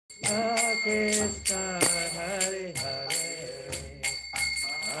Krishna, Hare Hare,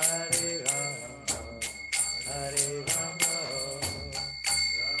 Hare Rama, Hare Rama,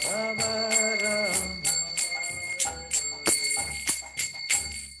 Rama Rama,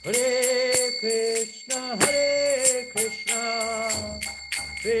 Hare Krishna,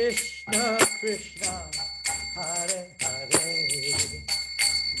 Krishna Krishna, Hare Hare,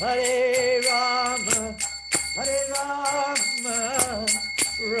 Hare Rama,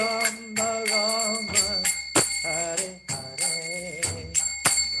 Rama Rama, Hare Hare,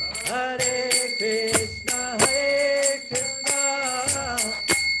 Hare Krishna,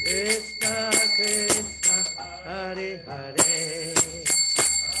 Krishna Krishna, Hare Hare,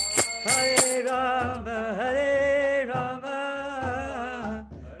 Hare Rama,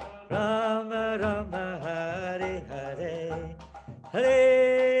 Rama Rama, Hare Hare,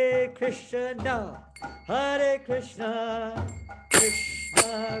 Hare Krishna, Krishna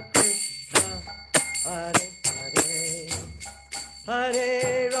Krishna, Hare Hare,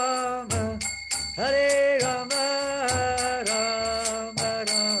 Hare Rama, Rama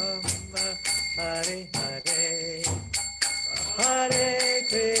Rama, Hare Hare, Hare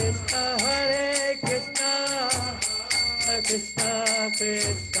Krishna, Krishna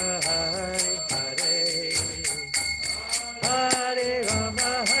Krishna, Hare Hare, Hare Rama,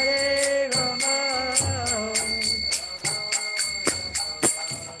 Hare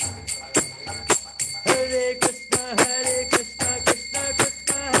Krishna, Krishna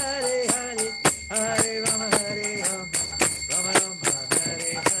Krishna, Hare Hare, Hare Rama, Rama Rama,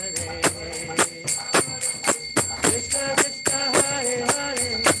 Hare Hare, Krishna Krishna, Hare Hare,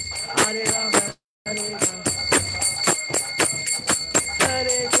 Hare Rama, Hare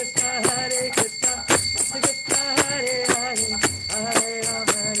Krishna, Krishna Krishna, Hare Hare, Hare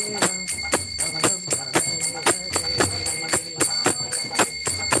Rama, Rama Rama, Hare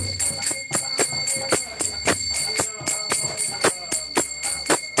Hare.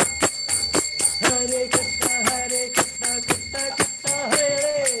 Hare Krishna, Krishna Krishna,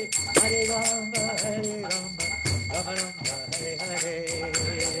 Hare Rama, Rama Rama, Hare Hare.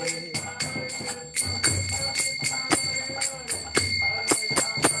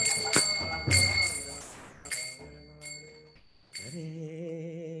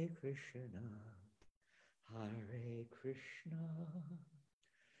 Hare Krishna,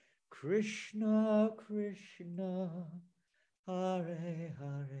 Krishna Krishna, Hare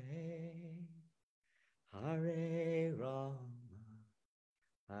Hare, Hare Rama,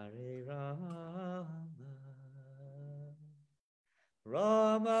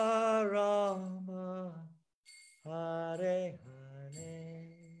 Rama Rama, Hare Hare,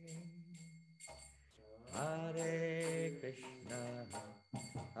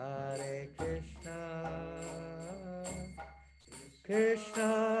 Hare Krishna,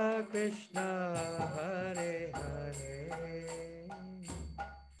 Krishna Krishna, Hare Hare,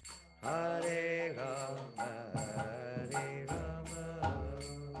 Hare Rama,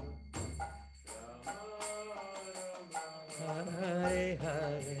 Hare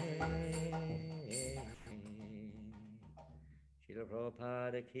Hare. Srila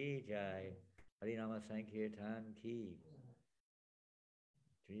Prabhupada ki jai, Harinama Sankirtan ki,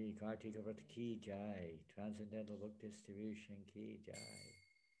 Sri Kartika Vrata ki jai, Transcendental Book Distribution ki jai.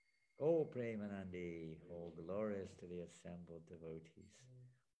 Oh Premanandi, all glorious to the assembled devotees,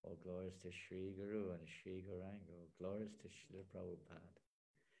 all glorious to Sri Guru and Sri Gauranga, all glorious to Srila Prabhupada.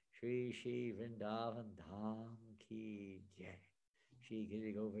 Shri Shri Vrindavan Dham ki jai, Shri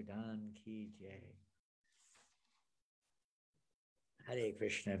Giri Govardhan ki jai. Hare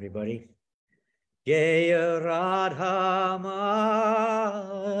Krishna, everybody. Jaya Radha Madhava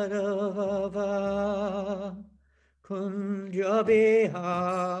Kunja Bihari,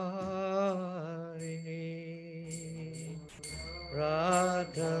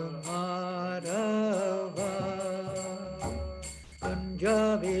 Radha Madhava Kunja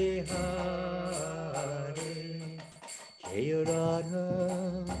Bihari, Jaya Radha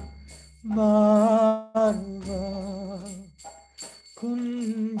Madhava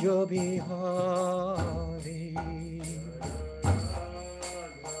Kunja Bihari,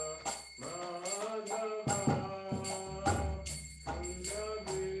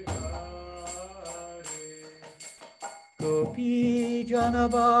 Gopi Jana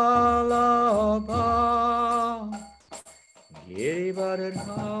Vallabha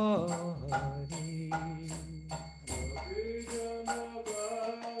Girivardhari,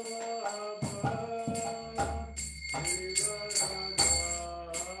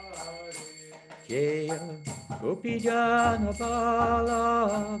 Jaya Gopi Jana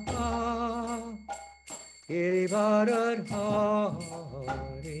Vallabha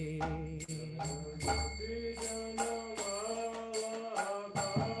Girivardhari,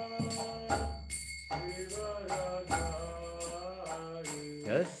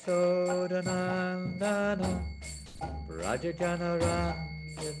 Raja Jana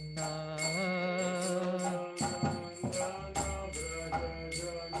Ranjana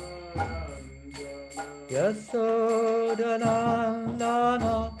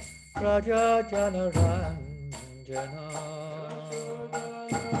Yasodhanandana Raja Jana Ranjana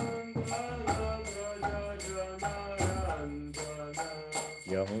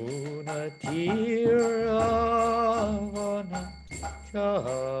Yamuna Tiravana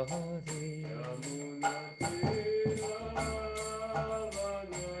Chari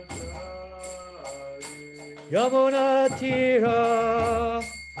Yamuna Tiravana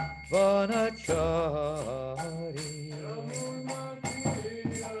Chari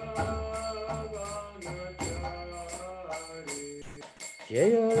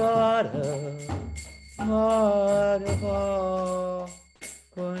Jaya Radha Madhava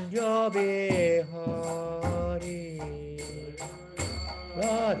Kunja Bihari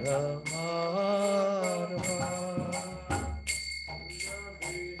Radha Madhava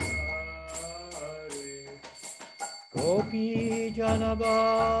Gopi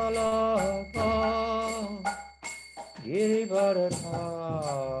Janabala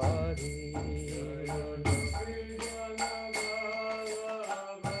Girivardhari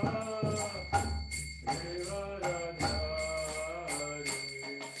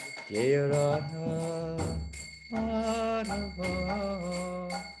Jaya Radha Madhava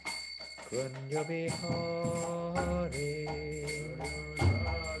Kunja Bihari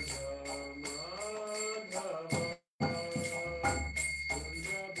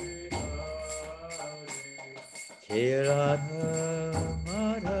Jaya Radha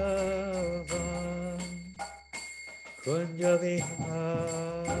Madhava Kunja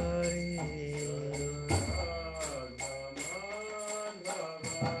Bihari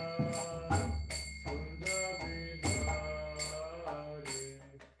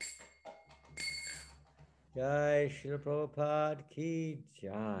Jai Srila Prabhupada ki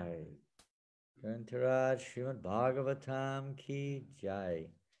Jai. Grantaraj Srimad Bhagavatam ki Jai.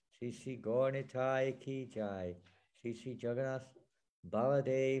 Sri Sri Gaurnitai ki Jai. Sri Sri Jagannath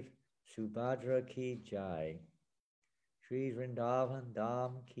Baladev Subhadra ki Jai. Sri Vrindavan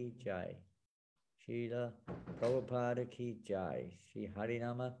Dham ki Jai. Srila Prabhupada ki Jai. Sri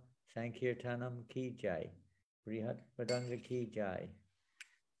Harinama Sankirtanam ki Jai. Brihat Pradanga ki Jai.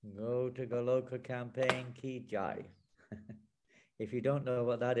 Go to Goloka campaign ki Jai. If you don't know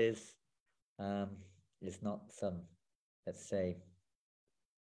what that is, it's not some, let's say,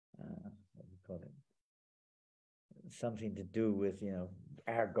 what do you call it? Something to do with,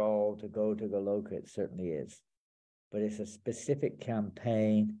 our goal to go to Goloka. It certainly is. But it's a specific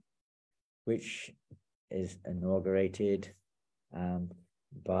campaign which is inaugurated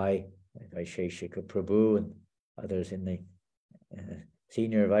by Vaisheshika Prabhu and others in the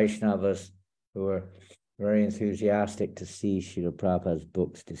senior Vaishnavas who are very enthusiastic to see Srila Prabhupada's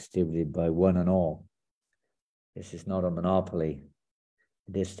books distributed by one and all. This is not a monopoly.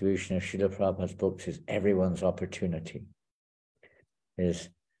 The distribution of Srila Prabhupada's books is everyone's opportunity. It is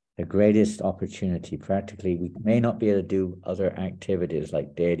the greatest opportunity. Practically, we may not be able to do other activities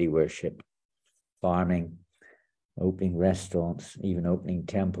like deity worship, farming, opening restaurants, even opening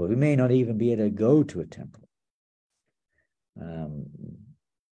temples. We may not even be able to go to a temple.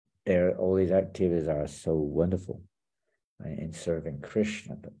 All these activities are so wonderful in serving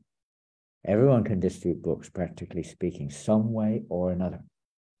Krishna, but everyone can distribute books, practically speaking, some way or another.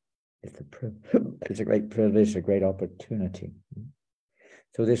 It's a great privilege, a great opportunity.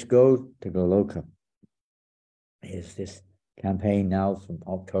 So this Go to Goloka is this campaign now from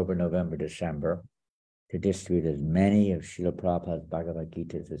October, November, December to distribute as many of Srila Prabhupada's Bhagavad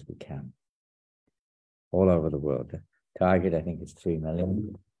Gitas as we can all over the world. The target, I think, is 3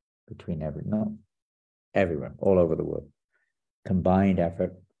 million everywhere, all over the world. Combined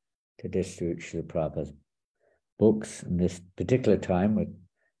effort to distribute Srila Prabhupada's books in this particular time with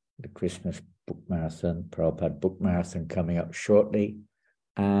the Christmas book marathon, Prabhupada book marathon coming up shortly,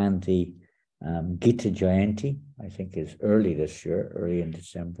 and the Gita Jayanti, I think is early this year, early in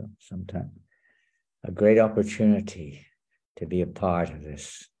December sometime. A great opportunity to be a part of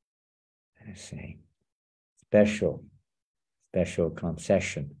this, I say, special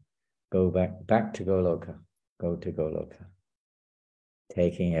concession. Go back to Goloka, go to Goloka.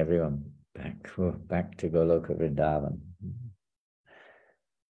 Taking everyone back to Goloka Vrindavan.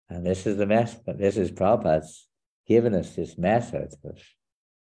 And this is the method. This is Prabhupada's given us this method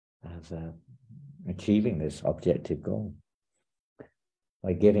of achieving this objective goal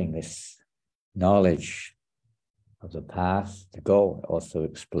by giving this knowledge of the path. The goal also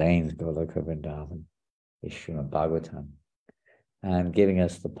explains Goloka Vrindavan, Srimad Bhagavatam, and giving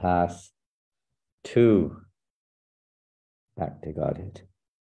us the path to back to Godhead.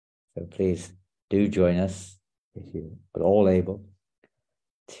 So please do join us, if you are all able,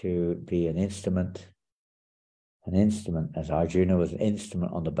 to be an instrument as Arjuna was an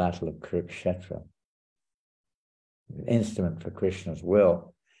instrument on the battle of Kurukshetra, an instrument for Krishna's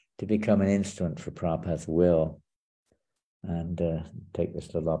will, to become an instrument for Prabhupada's will, and take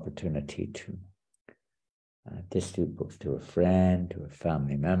this little opportunity to distribute books to a friend, to a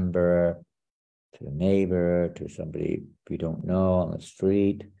family member, to a neighbor, to somebody you don't know on the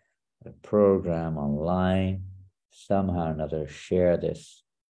street, a program online. Somehow or another, share this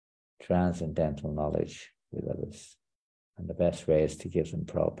transcendental knowledge with others. And the best way is to give them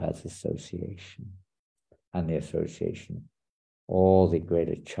Prabhupada's association and the association. All the great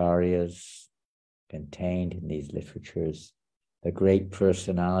acharyas contained in these literatures, the great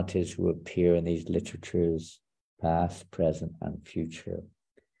personalities who appear in these literatures, past, present, and future,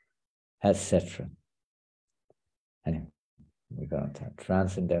 etc. Anyway, we got that.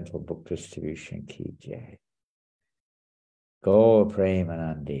 Transcendental Book Distribution Ki Jai. Gaur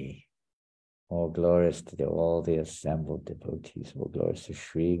Premanandi. All glories to all the assembled devotees. All glories to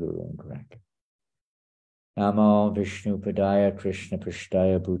Sri Guru and Greg. Namo Vishnu Padaya Krishna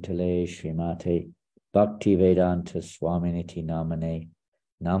Prishtaya Bhutale Srimate Bhakti Vedanta Swaminiti Namane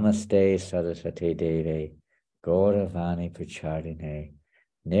Namaste Saraswate Deve Gauravani Pracharine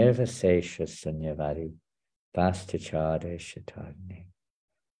Nirvasesha Sanyavari Vastachade Shatarine.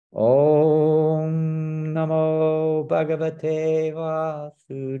 Om Namo Bhagavate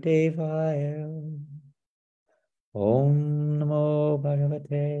Vasudevaya. Om Namo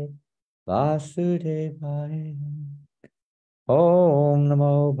Bhagavate Vasudevaya. Om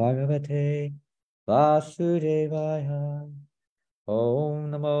Namo Bhagavate Vasudevaya.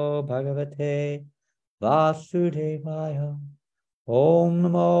 Om Namo Bhagavate Vasudevaya. Om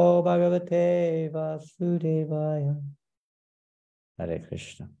Namo Bhagavate Vasudevaya. Hare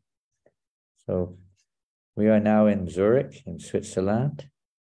Krishna. So we are now in Zurich in Switzerland,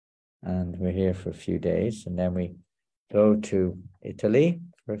 and we're here for a few days, and then we go to Italy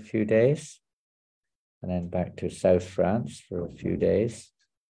for a few days, and then back to South France for a few days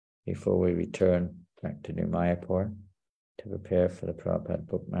before we return back to New Mayapur to prepare for the Prabhupada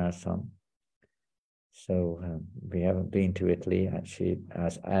Book Marathon. So we haven't been to Italy actually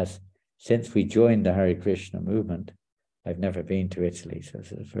as since we joined the Hare Krishna movement. I've never been to Italy, so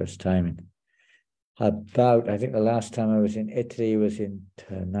this is the first time in about, I think the last time I was in Italy was in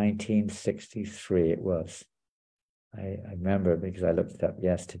 1963, it was. I remember because I looked it up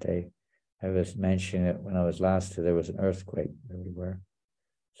yesterday. I was mentioning it when I was last there was an earthquake where we were.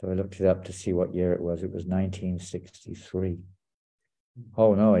 So I looked it up to see what year it was. It was 1963.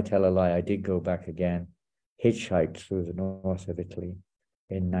 Oh no, I tell a lie. I did go back again, hitchhiked through the north of Italy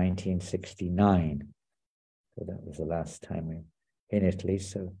in 1969. So that was the last time we were in Italy.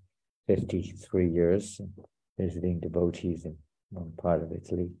 So 53 years visiting devotees in one part of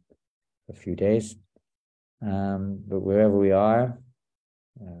Italy for a few days. But wherever we are,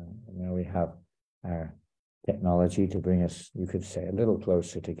 we have our technology to bring us, you could say, a little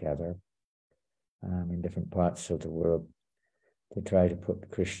closer together in different parts of the world to try to put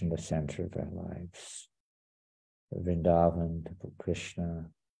Krishna in the center of our lives. Vrindavan, to put Krishna,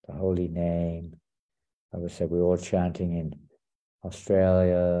 the holy name. I would say we're all chanting in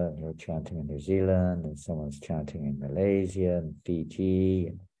Australia, and you're chanting in New Zealand, and someone's chanting in Malaysia, and Fiji,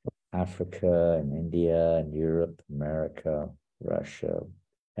 and Africa, and India, and Europe, America, Russia,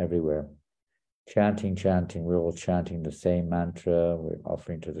 everywhere. Chanting, we're all chanting the same mantra, we're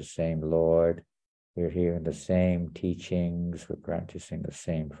offering to the same Lord, we're hearing the same teachings, we're practicing the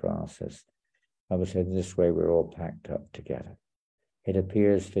same process. I would say this way we're all packed up together. It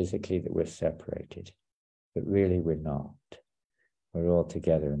appears physically that we're separated, but really we're not. We're all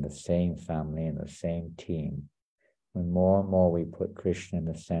together in the same family, in the same team. When more and more we put Krishna in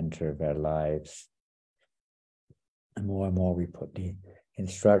the center of our lives, and more we put the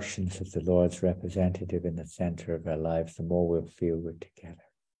instructions of the Lord's representative in the center of our lives, the more we'll feel we're together,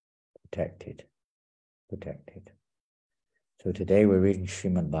 protected. So today we're reading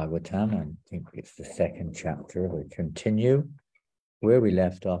Srimad Bhagavatam, and I think it's the second chapter. We'll continue where we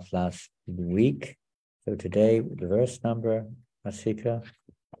left off last week. So today, the verse number, Masika,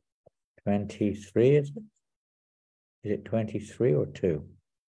 23, is it? Is it 23 or 2?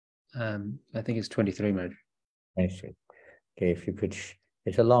 I think it's 23, Maj. 23. Okay, if you could,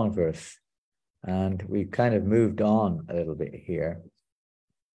 it's a long verse. And we've kind of moved on a little bit here.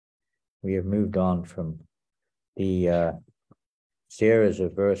 We have moved on from the series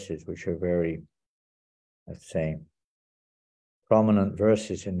of verses, which are very, let's say, prominent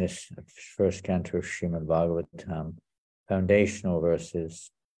verses in this first canto of Srimad Bhagavatam, foundational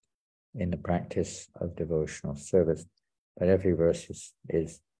verses in the practice of devotional service, but every verse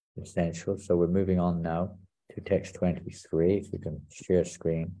is essential. So we're moving on now to text 23, if you can share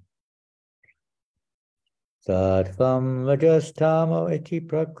screen. Sattvam vajastamo iti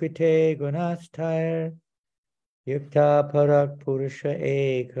prakrite gunasthayar yukta parak purusha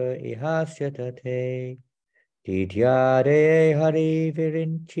eka ihasyatate dityade hari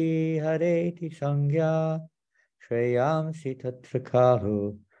virinchi hareti sangya shreyamsi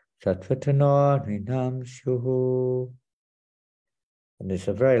tatrakahu sattvatanor ninam syuhu. And it's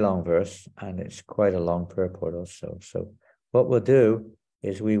a very long verse, and it's quite a long purport also. So what we'll do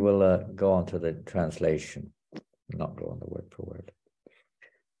is we will go on to the translation, not go on the word for word.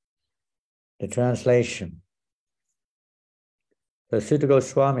 The translation. So Sutta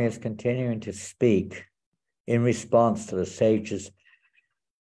Goswami is continuing to speak in response to the sages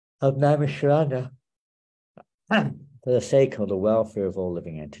of Naimisharanya for the sake of the welfare of all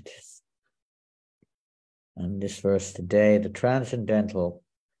living entities. And this verse today, the transcendental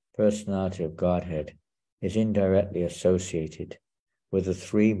personality of Godhead is indirectly associated with the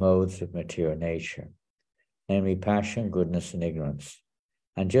three modes of material nature, namely passion, goodness, and ignorance.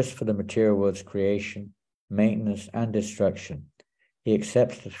 And just for the material world's creation, maintenance, and destruction, he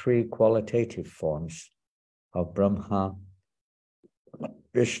accepts the three qualitative forms of Brahma,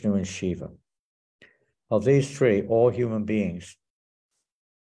 Vishnu, and Shiva. Of these three, all human beings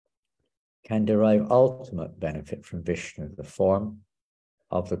can derive ultimate benefit from Vishnu, the form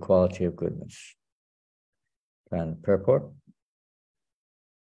of the quality of goodness. And purport.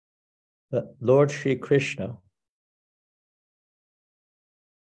 But Lord Sri Krishna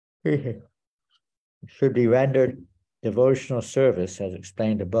should be rendered devotional service, as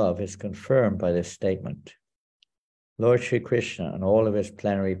explained above, is confirmed by this statement. Lord Sri Krishna and all of his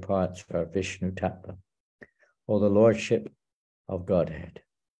plenary parts are Vishnu Tattva, or the Lordship of Godhead.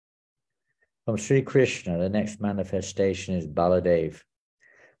 From Sri Krishna, the next manifestation is Baladev.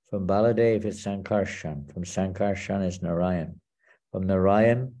 From Baladev is Sankarshan. From Sankarshan is Narayan. From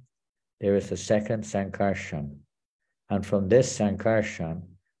Narayan, there is the second Sankarshan. And from this Sankarshan,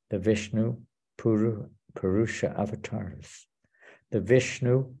 the Vishnu Purusha avatars. The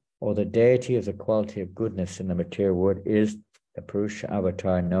Vishnu, or the deity of the quality of goodness in the material world, is the Purusha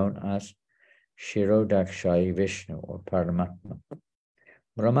avatar known as Shirodakshayi Vishnu, or Paramatma.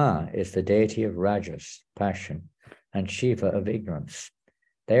 Brahma is the deity of Rajas, passion, and Shiva of ignorance.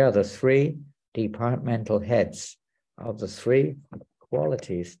 They are the three departmental heads of the three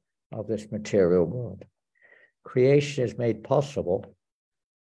qualities of this material world. Creation is made possible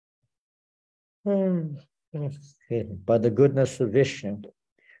by the goodness of Vishnu,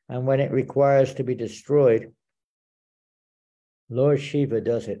 and when it requires to be destroyed, Lord Shiva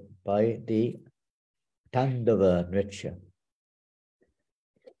does it by the Tandava Nritya,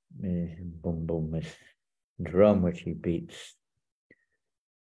 boom boom, drum which he beats.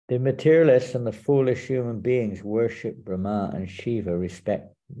 The materialists and the foolish human beings worship Brahma and Shiva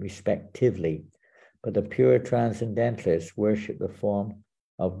respectively, but the pure transcendentalists worship the form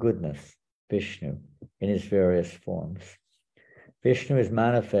of goodness, Vishnu, in his various forms. Vishnu is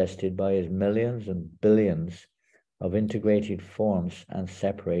manifested by his millions and billions of integrated forms and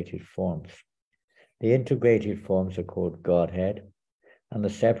separated forms. The integrated forms are called Godhead, and the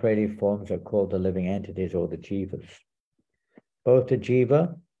separated forms are called the living entities, or the jivas. Both the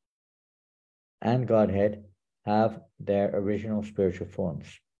jiva and Godhead have their original spiritual forms.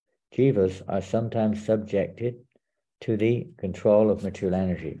 Jivas are sometimes subjected to the control of material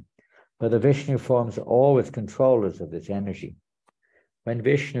energy, but the Vishnu forms are always controllers of this energy. When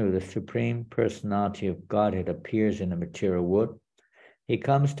Vishnu, the Supreme Personality of Godhead, appears in the material world, he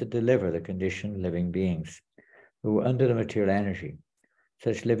comes to deliver the conditioned living beings who are under the material energy.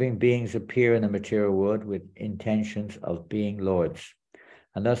 Such living beings appear in the material world with intentions of being lords,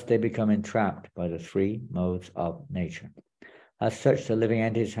 and thus they become entrapped by the three modes of nature. As such, the living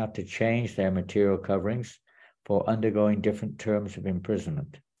entities have to change their material coverings for undergoing different terms of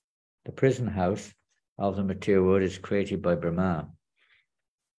imprisonment. The prison house of the material world is created by Brahma,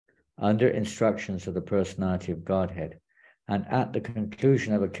 under instructions of the personality of Godhead, and at the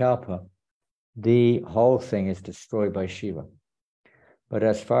conclusion of a kalpa, the whole thing is destroyed by Shiva. But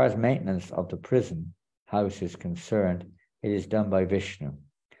as far as maintenance of the prison house is concerned, it is done by Vishnu.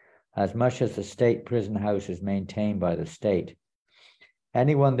 As much as the state prison house is maintained by the state,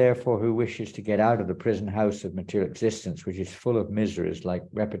 anyone therefore who wishes to get out of the prison house of material existence, which is full of miseries like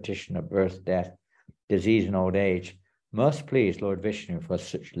repetition of birth, death, disease, and old age, must please Lord Vishnu for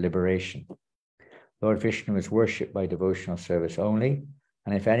such liberation. Lord Vishnu is worshipped by devotional service only,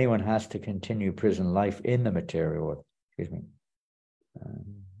 and if anyone has to continue prison life in the material world, excuse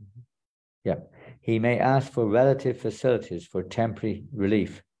me. He may ask for relative facilities for temporary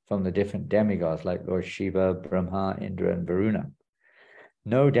relief from the different demigods like Lord Shiva, Brahma, Indra, and Varuna.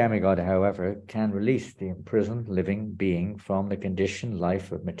 No demigod, however, can release the imprisoned living being from the conditioned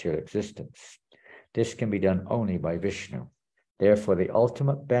life of material existence. This can be done only by Vishnu. Therefore, the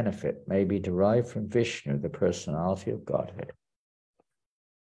ultimate benefit may be derived from Vishnu, the personality of Godhead.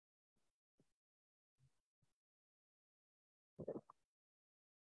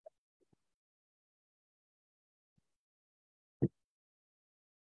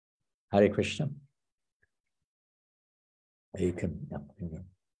 Hare Krishna. You can,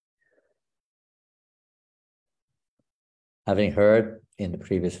 having heard in the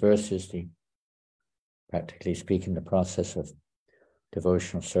previous verses practically speaking, the process of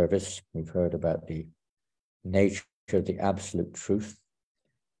devotional service, we've heard about the nature of the absolute truth,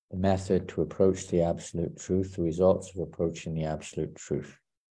 the method to approach the absolute truth, the results of approaching the absolute truth.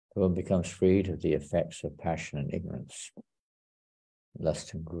 One becomes freed of the effects of passion and ignorance,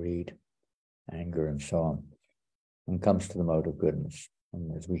 lust and greed, anger, and so on, and comes to the mode of goodness.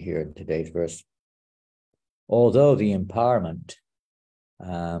 And as we hear in today's verse, although the empowerment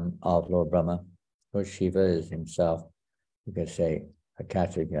of Lord Brahma, Lord Shiva is himself, you could say, a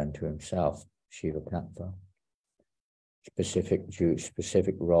category unto himself, Shiva Tattva,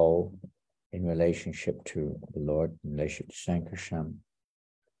 specific role in relationship to the Lord, in relationship to Sankarshan.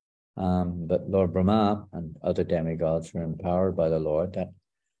 But Lord Brahma and other demigods are empowered by the Lord. That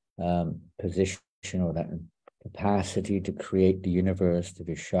position or that capacity to create the universe, the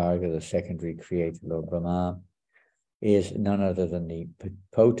Visharga, the secondary creator, Lord Brahma, is none other than the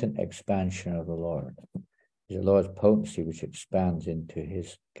potent expansion of the Lord. It's the Lord's potency which expands into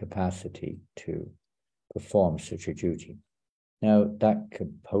his capacity to perform such a duty. Now, that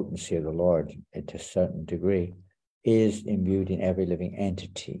potency of the Lord, to a certain degree, is imbued in every living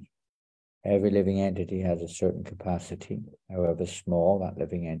entity. Every living entity has a certain capacity, however small that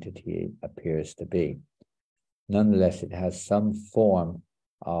living entity appears to be. Nonetheless, it has some form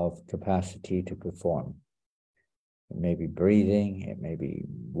of capacity to perform. It may be breathing, it may be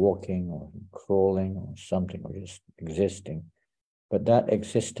walking or crawling or something, or just existing. But that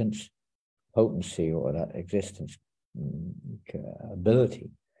existence potency or that existence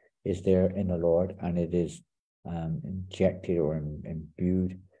ability is there in the Lord, and it is injected or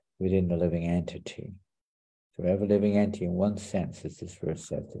imbued within the living entity. So every living entity, in one sense, as this verse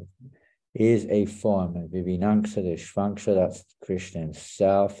says, is a form of Vivinanksha, the Shvangsha, that's Krishna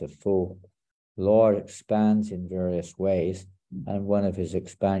himself, the full Lord expands in various ways, and one of his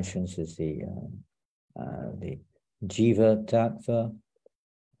expansions is the Jiva Tattva,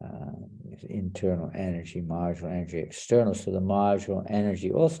 internal energy, marginal energy, external. So the marginal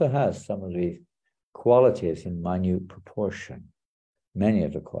energy also has some of these qualities in minute proportion, many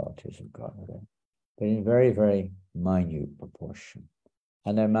of the qualities of God, but in very, very minute proportion.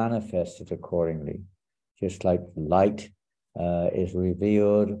 And they're manifested accordingly, just like light is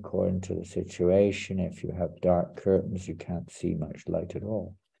revealed according to the situation. If you have dark curtains, you can't see much light at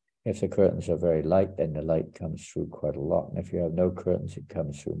all. If the curtains are very light, then the light comes through quite a lot. And if you have no curtains, it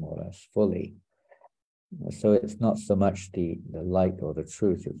comes through more or less fully. So it's not so much the light or the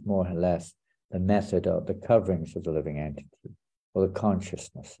truth, it's more or less the method of the coverings of the living entity, or the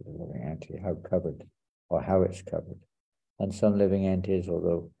consciousness of the living entity, how covered or how it's covered. And some living entities,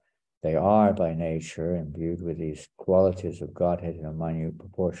 although they are by nature imbued with these qualities of Godhead in a minute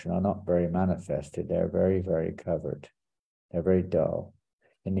proportion, are not very manifested. They're very, very covered. They're very dull.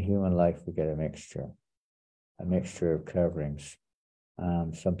 In the human life, we get a mixture of coverings.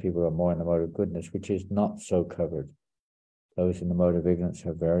 Some people are more in the mode of goodness, which is not so covered. Those in the mode of ignorance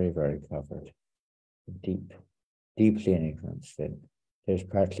are very, very covered, deeply in ignorance. There's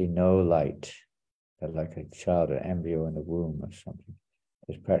practically no light. They're like a child, an embryo in the womb or something.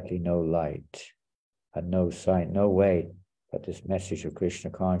 There's practically no light and no sign, no way that this message of Krishna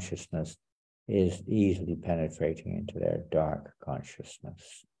consciousness is easily penetrating into their dark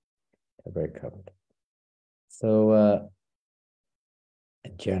consciousness. They're very covered. So,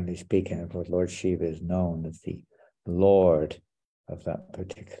 generally speaking, of course, Lord Shiva is known as the Lord of that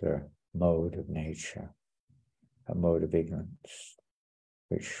particular mode of nature, a mode of ignorance,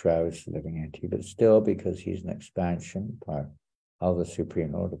 which shrouds the living entity. But still, because he's an expansion part of the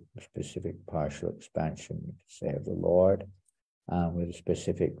Supreme Lord, a specific partial expansion, you could say, of the Lord, with a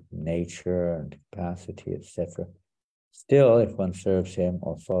specific nature and capacity, etc. Still, if one serves him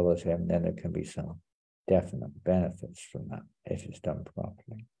or follows him, then there can be some definite benefits from that if it's done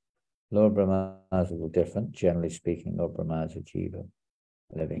properly. Lord Brahma is a little different. Generally speaking, Lord Brahma is a jiva,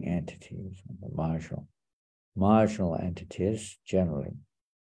 a living entity, marginal. marginal entities generally,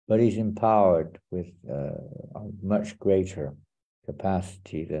 but he's empowered with a much greater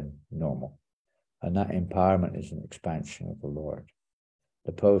capacity than normal. And that empowerment is an expansion of the Lord.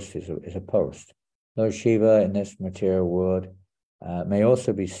 The post is a post. Lord Shiva in this material world may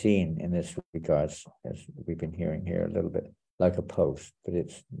also be seen in this regards, as we've been hearing here a little bit, like a post, but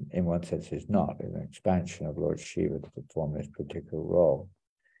it's, in one sense, is not. It's an expansion of Lord Shiva to perform this particular role.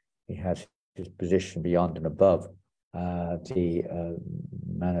 He has his position beyond and above the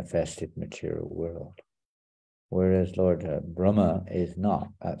manifested material world. Whereas Lord Brahma is not.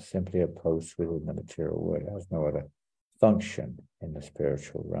 That's simply a post within the material world. It has no other function in the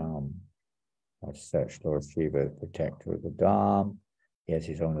spiritual realm. As such, Lord Shiva is protector of the Dham. He has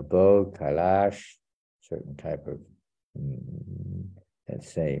his own abode, Kailash, certain type of,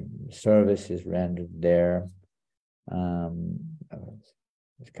 let's say, service is rendered there.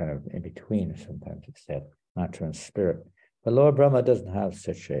 It's kind of in between, sometimes it's said, matter and spirit. But Lord Brahma doesn't have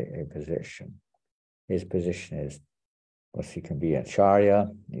such a position. His position is, he can be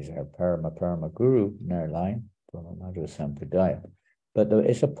Acharya, he's a Parama Guru in our line, Brahma Madhva Sampradaya. But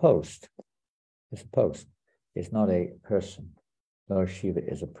it's a post. It's a post. It's not a person. Lord Shiva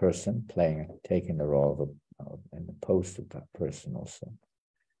is a person taking the role of in the post of that person also.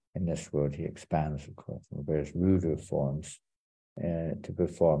 In this world, he expands, of course, in various ruder forms to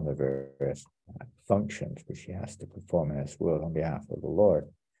perform the various functions which he has to perform in this world on behalf of the Lord,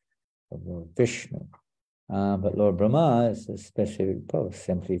 of Lord Vishnu. But Lord Brahma is a specific post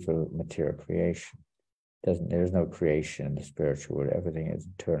simply for material creation. There's no creation in the spiritual world. Everything is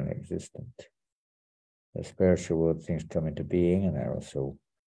eternally existent. The spiritual world, things come into being and they're also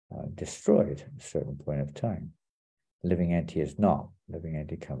destroyed at a certain point of time. Living entity is not. Living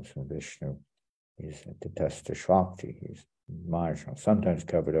entity comes from Vishnu. He's a Tatastha Shakti. He's marginal, sometimes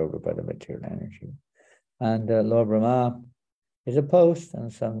covered over by the material energy. And Lord Brahma is a post,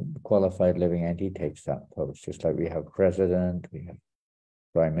 and some qualified living entity takes that post, just like we have president, we have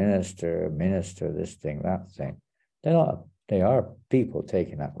prime minister, this thing, that thing. They are people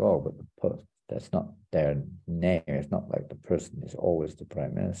taking that role, but the post, that's not their name. It's not like the person is always the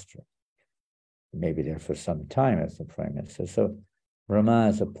prime minister. Maybe there for some time as the prime minister. So Brahma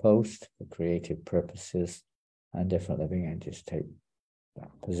is a post for creative purposes, and different living entities take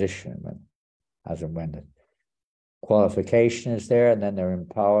that position as and when the qualification is there, and then they're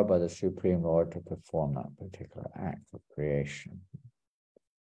empowered by the Supreme Lord to perform that particular act of creation.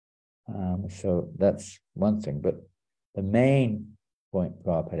 So that's one thing. But the main point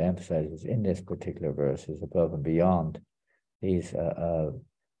Prabhupada emphasizes in this particular verse is above and beyond these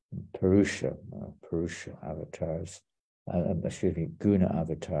Purusha avatars, Guna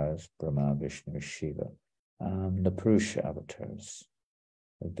avatars, Brahma, Vishnu, Shiva, the Purusha avatars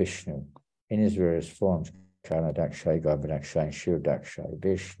of Vishnu in his various forms, Karna Dakshai, Garbhadakshai, and Shiva Dakshai,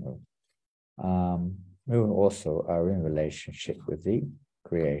 Vishnu, who also are in relationship with the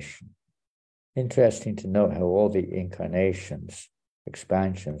creation. Interesting to note how all the incarnations,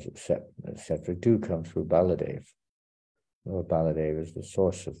 expansions, etc., do come through Baladev. Lord Baladev is the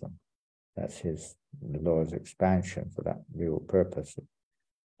source of them. That's the Lord's expansion for that real purpose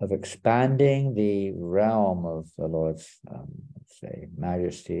of expanding the realm of the Lord's, say,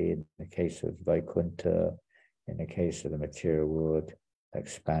 majesty, in the case of Vaikuntha, in the case of the material world,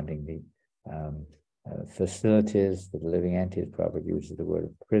 expanding the facilities for the living entities. Prabhupada uses the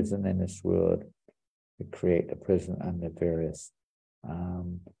word prison in this world, to create the prison and the various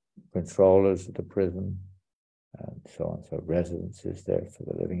controllers of the prison, and so on. So residences there for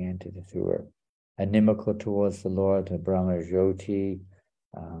the living entities who are inimical towards the Lord, the Brahma Jyoti,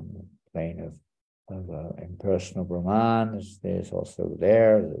 plane of impersonal Brahman. There's also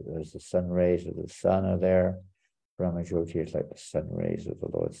there's the sun rays of the sun are there. Brahma Jyoti is like the sun rays of the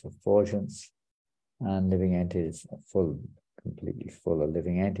Lord's effulgence. And living entities are completely full of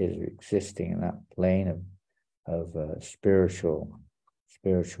living entities existing in that plane of spiritual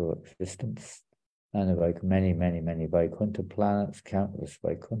existence. And like many Vaikuntha planets, countless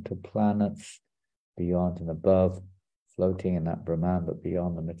Vaikuntha planets, beyond and above, floating in that Brahman, but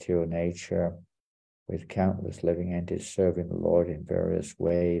beyond the material nature, with countless living entities serving the Lord in various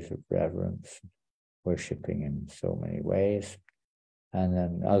ways of reverence, worshipping in so many ways. And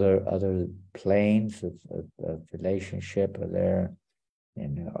then other planes of relationship are there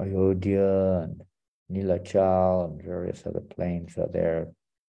in Ayodhya and Nilachal, and various other planes are there.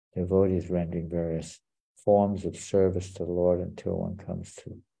 Devotees rendering various forms of service to the Lord until one comes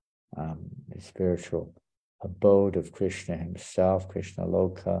to the spiritual abode of Krishna himself, Krishna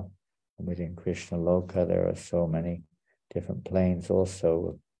Loka. And within Krishna Loka, there are so many different planes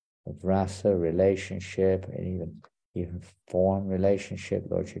also of rasa, relationship, and even form relationship.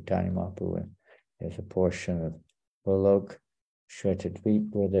 Lord Chaitanya Mahaprabhu is a portion of Golok Shvetadvip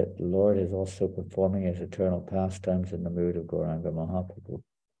where the Lord is also performing his eternal pastimes in the mood of Gauranga Mahaprabhu.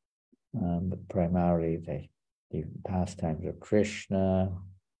 But primarily the pastimes of Krishna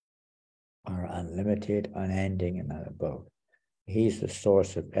are unlimited, unending in that abode. He's the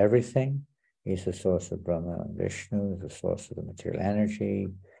source of everything. He's the source of Brahma and Vishnu. He's the source of the material energy.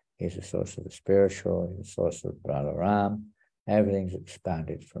 He's the source of the spiritual. He's the source of Balaram. Everything's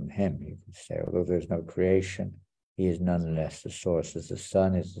expanded from him, you can say. Although there's no creation, he is nonetheless the source. As the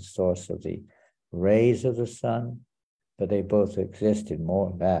sun is the source of the rays of the sun, but they both existed more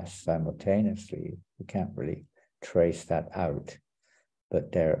or less simultaneously. You can't really trace that out,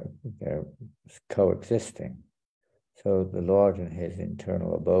 but they're coexisting. So the Lord in his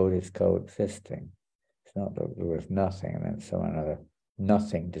internal abode is coexisting. It's not that there was nothing and then some another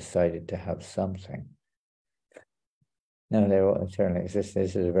nothing decided to have something. No, they all eternally exist.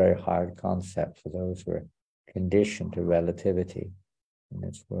 This is a very hard concept for those who are conditioned to relativity in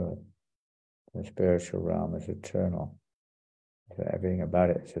this world. The spiritual realm is eternal. So everything about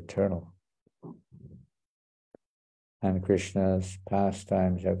it is eternal. And Krishna's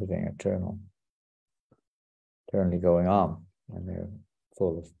pastimes, everything eternal. Eternally going on, and they're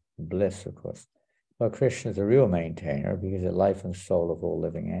full of bliss, of course. Well, Krishna is a real maintainer because the life and soul of all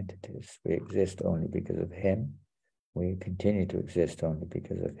living entities. We exist only because of him. We continue to exist only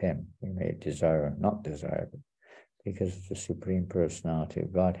because of him. We may desire or not desire, but because of the Supreme Personality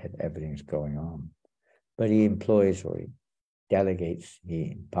of Godhead, everything's going on. But he employs or he delegates,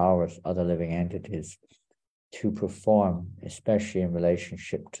 he empowers other living entities to perform, especially in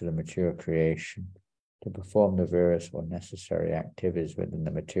relationship to the material creation, to perform the various or necessary activities within the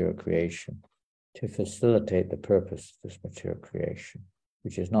material creation to facilitate the purpose of this material creation,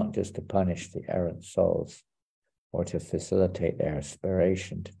 which is not just to punish the errant souls or to facilitate their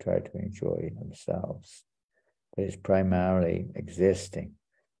aspiration to try to enjoy themselves, but it's primarily existing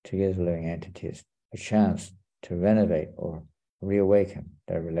to give living entities a chance to renovate or reawaken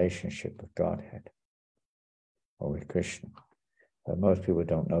their relationship with Godhead or with Krishna. But most people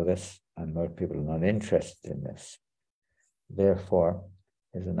don't know this, and most people are not interested in this. Therefore,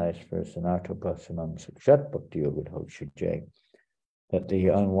 there's a nice verse in Arthopasamam Sakshat Bhakti Yogadhoksha, that the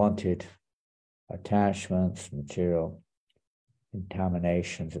unwanted attachments, material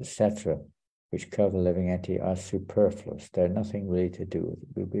contaminations, etc., which cover the living entity are superfluous. They're nothing really to do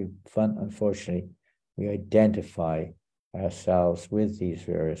with it. Unfortunately, we identify ourselves with these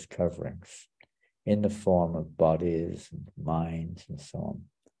various coverings in the form of bodies and minds and so on,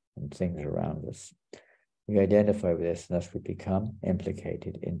 and things around us. We identify with this, and thus we become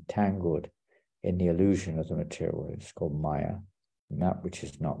implicated, entangled in the illusion of the material world. It's called Maya, and that which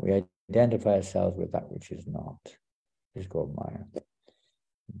is not. We identify ourselves with that which is not. It's called Maya.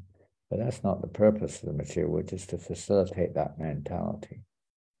 But that's not the purpose of the material world, just to facilitate that mentality.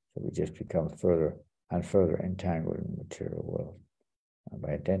 So we just become further and further entangled in the material world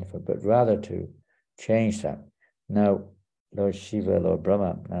by identifying, but rather to change that. Now, Lord Shiva, Lord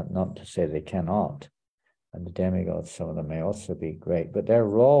Brahma, not to say they cannot, and the demigods, some of them may also be great, but their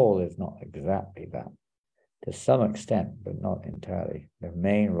role is not exactly that. To some extent, but not entirely. Their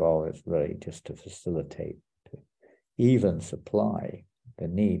main role is really just to facilitate, to even supply the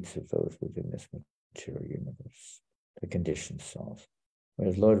needs of those within this material universe, the conditioned souls.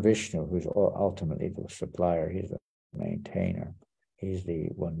 Whereas Lord Vishnu, who's ultimately the supplier, he's the maintainer, he's the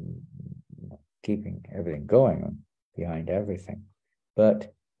one keeping everything going behind everything.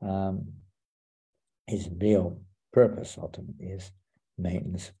 But his real purpose ultimately is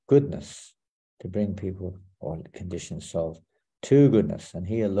maintenance of goodness, to bring people or conditioned souls to goodness, and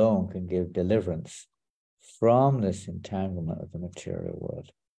he alone can give deliverance from this entanglement of the material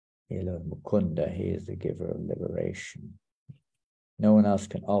world. He alone, Mukunda, he is the giver of liberation. No one else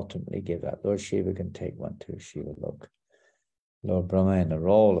can ultimately give that. Lord Shiva can take one too, Shiva Lok. Lord Brahma in the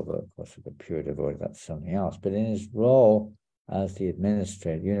role of course, of the pure devotee, that's something else. But in his role as the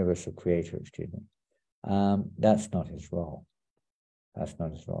administrator, universal creator, that's not his role. That's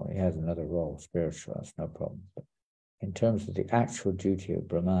not his role. He has another role, spiritual, that's no problem. But in terms of the actual duty of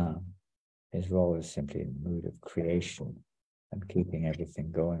Brahman, his role is simply in the mood of creation and keeping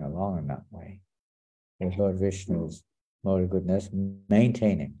everything going along in that way. With Lord Vishnu's mode of goodness,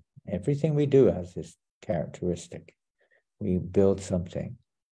 maintaining. Everything we do has this characteristic. We build something,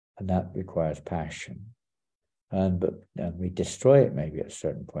 and that requires passion. And we destroy it maybe at a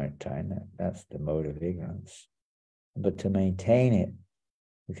certain point in time. That's the mode of ignorance. But to maintain it,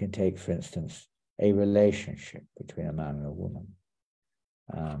 we can take, for instance, a relationship between a man and a woman.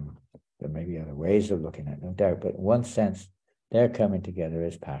 There may be other ways of looking at it, no doubt, but in one sense, they're coming together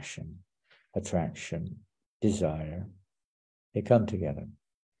as passion, attraction, desire. They come together.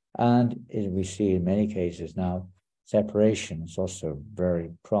 And we see in many cases now, separation is also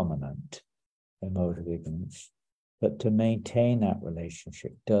very prominent in mode of ignorance. But to maintain that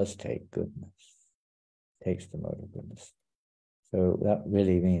relationship does take goodness, takes the mode of goodness. So that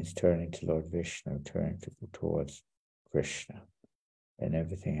really means turning to Lord Vishnu, turning towards Krishna, and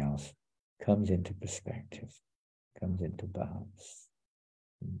everything else comes into perspective, comes into balance.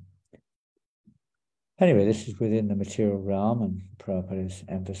 Anyway, this is within the material realm, and Prabhupada is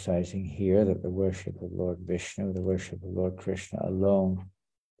emphasizing here that the worship of Lord Vishnu, the worship of Lord Krishna alone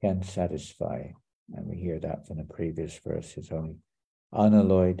can satisfy. And we hear that from the previous verses, only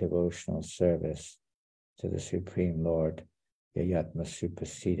unalloyed devotional service to the Supreme Lord, Yayatma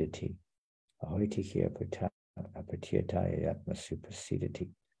Supasidati, Ahoitikia Apatiyataya Yatma Supasidati.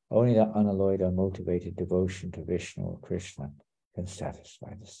 Only that unalloyed, unmotivated devotion to Vishnu or Krishna can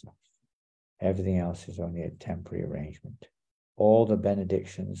satisfy the self. Everything else is only a temporary arrangement. All the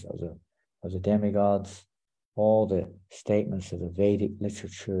benedictions of the demigods, all the statements of the Vedic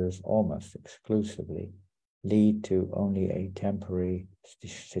literatures almost exclusively lead to only a temporary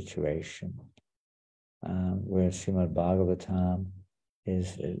situation, whereas Srimad Bhagavatam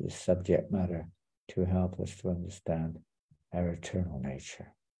is subject matter to help us to understand our eternal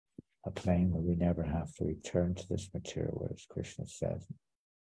nature, a plane where we never have to return to this material world, as Krishna says.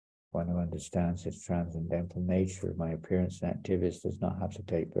 One who understands its transcendental nature, my appearance and activities does not have to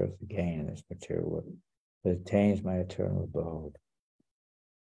take birth again in this material world, but attains my eternal abode.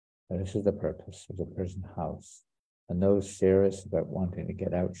 Now, this is the purpose of the prison house, and those serious about wanting to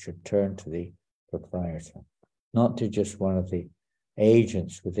get out should turn to the proprietor, not to just one of the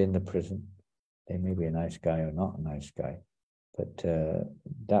agents within the prison. They may be a nice guy or not a nice guy, but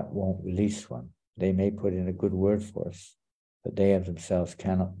that won't release one. They may put in a good word for us, but they of themselves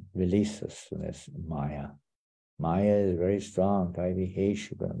cannot release us from this Maya. Maya is very strong.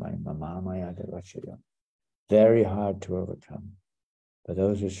 Very hard to overcome. But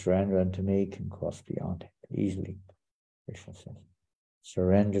those who surrender unto me can cross beyond it easily, Krishna says.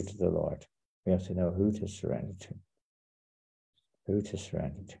 Surrender to the Lord. We have to know who to surrender to. Who to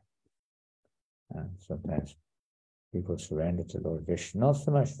surrender to. And sometimes people surrender to Lord Vishnu. Not so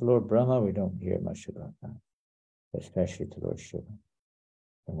much to Lord Brahma, we don't hear much about that. Especially to Lord Shiva.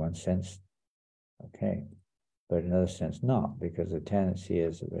 In one sense, okay. But in another sense, not, because the tendency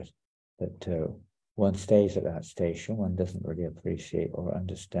is that one stays at that station, one doesn't really appreciate or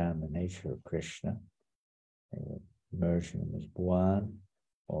understand the nature of Krishna, immersion as one,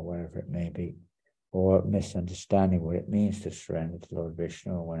 or whatever it may be, or misunderstanding what it means to surrender to Lord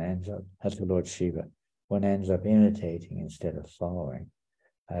Vishnu, and one ends up, to Lord Shiva, one ends up imitating instead of following.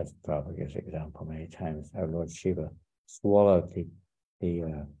 I've probably given an example many times how Lord Shiva swallowed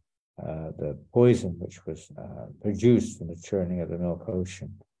the poison which was produced from the churning of the milk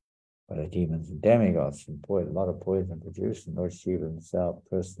ocean by the demons and demigods, and a lot of poison produced, and Lord Shiva himself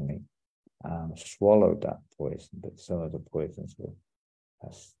personally swallowed that poison, but some of the poisons were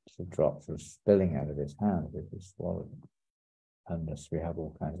drops were spilling out of his hand as he swallowed them. And thus we have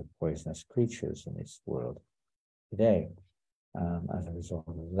all kinds of poisonous creatures in this world today. As a result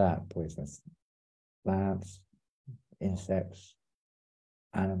of that, poisonous plants, insects,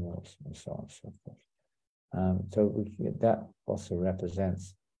 animals, and so on and so forth. So that also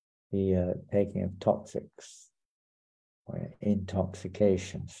represents the taking of toxics, or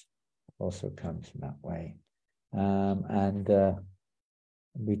intoxications, also comes in that way. And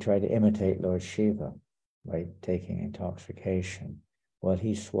we try to imitate Lord Shiva by taking intoxication. Well,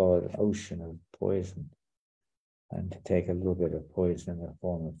 he swallowed an ocean of poison. And to take a little bit of poison in the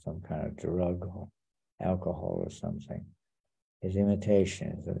form of some kind of drug or alcohol or something, his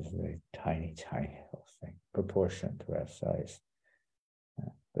imitation is a very tiny, tiny little thing, proportionate to our size.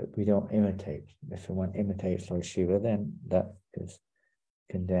 But we don't imitate. If one imitates Lord Shiva, then that is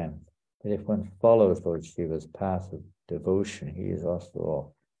condemned. But if one follows Lord Shiva's path of devotion, he is also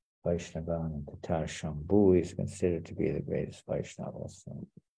all Vaishnavan and Tatar Shambhu. He is considered to be the greatest Vaishnava also.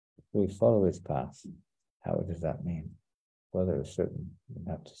 We follow his path. How does that mean? Well, there are certain, you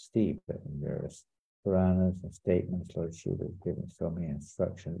have to see, but in various Puranas and statements, Lord Shiva has given so many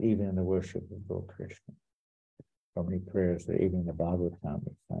instructions, even in the worship of Lord Krishna. So many prayers that even in the Bhagavatam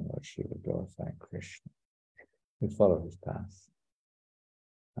we find Lord Shiva glorifying Krishna. We follow his path.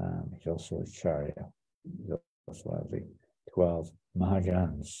 He's also a Acharya. He's also one of the 12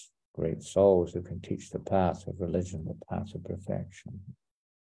 Mahajans, great souls who can teach the path of religion, the path of perfection.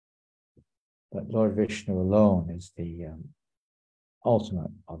 But Lord Vishnu alone is the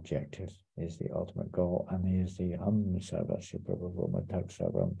ultimate objective, is the ultimate goal, and he is the Sarvasya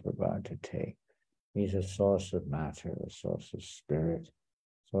Prabhavumatakshavam Prabhatate. He's a source of matter, a source of spirit,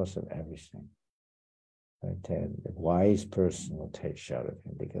 source of everything. The wise person will take shelter of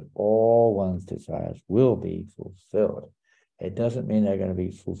him because all one's desires will be fulfilled. It doesn't mean they're going to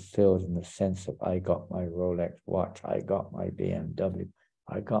be fulfilled in the sense of I got my Rolex watch, I got my BMW,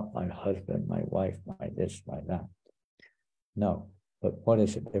 I got my husband, my wife, my this, my that. No, but what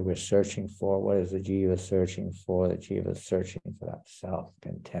is it that we're searching for? What is the jiva searching for? The jiva is searching for that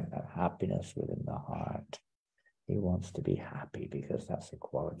self-content, that happiness within the heart. He wants to be happy because that's the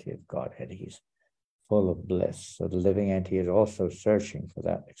quality of Godhead. He's full of bliss. So the living entity is also searching for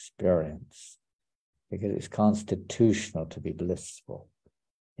that experience because it's constitutional to be blissful.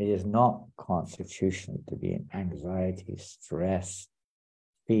 It is not constitutional to be in anxiety, stress,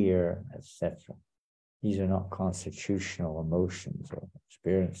 fear, etc. These are not constitutional emotions or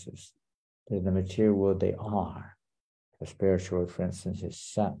experiences. But in the material world, they are. The spiritual world, for instance, is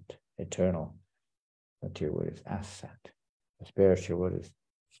sat, eternal. The material world is asat. The spiritual world is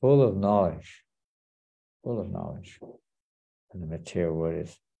full of knowledge. And the material world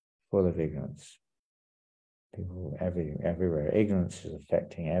is full of ignorance. People everywhere. Ignorance is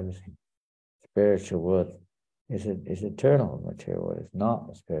affecting everything. Spiritual world is eternal. The material world is not.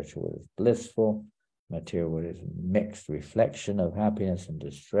 The spiritual world is blissful. Material world is a mixed reflection of happiness and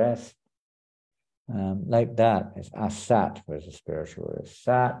distress. Like that, it's asat, whereas the spiritual world is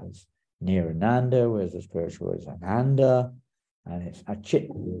sat. It's nirananda, whereas the spiritual world is ananda. And it's achit,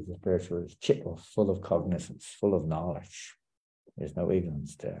 whereas the spiritual world is chit, full of cognizance, full of knowledge. There's no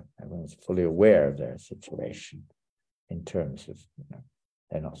ignorance there. Everyone's fully aware of their situation in terms of,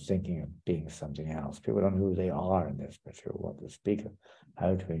 they're not thinking of being something else. People don't know who they are in this material world to speak of,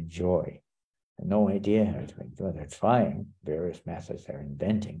 how to enjoy. They have no idea how to enjoy. They're trying various methods they're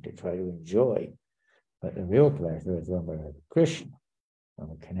inventing to try to enjoy. But the real pleasure is when we're with Krishna, when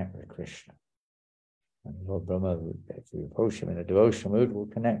we connect with Krishna. And Lord Brahma, if we approach him in a devotional mood, will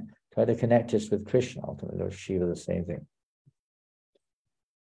try to connect us with Krishna. Ultimately, Lord Shiva, the same thing.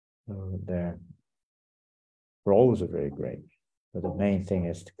 So their roles are very great, but the main thing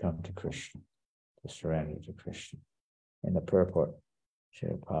is to come to Krishna, to surrender to Krishna. In the purport,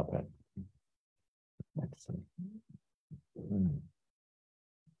 Srila Prabhupada.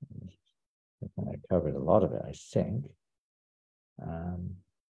 I covered a lot of it, I think.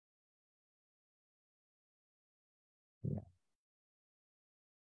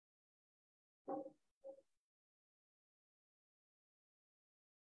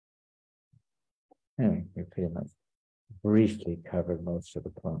 Anyway, we pretty much briefly covered most of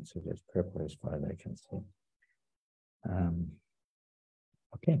the points of this purport as far as I can see.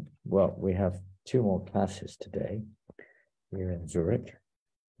 Okay, well, we have 2 more classes today here in Zurich.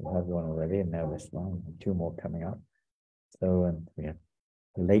 We have one already, and now this one, and 2 more coming up. So we had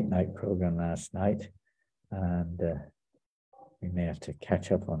a late night program last night, and we may have to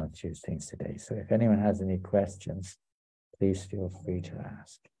catch up on a few things today. So if anyone has any questions, please feel free to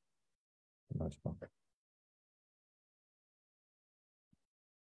ask. Most welcome.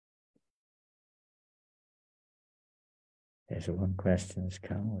 There's one question has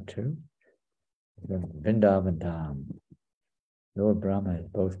come, or 2. Vrindavan Dham. Lord Brahma is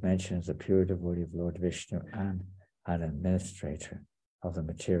both mentioned as a pure devotee of Lord Vishnu and an administrator of the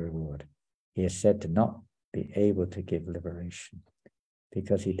material world. He is said to not be able to give liberation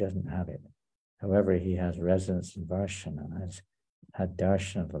because he doesn't have it. However, he has residence in Varshan and has had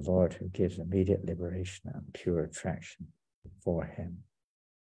darshan of the Lord who gives immediate liberation and pure attraction for him.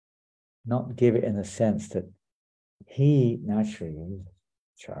 Not give it in the sense that he naturally is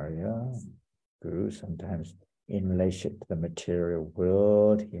Charya, Guru, sometimes in relation to the material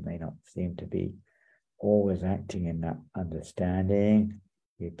world. He may not seem to be always acting in that understanding.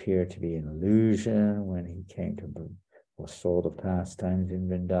 He appeared to be an illusion when he came to or saw the pastimes in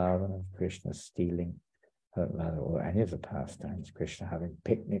Vrindavan of Krishna stealing, or any of the pastimes, Krishna having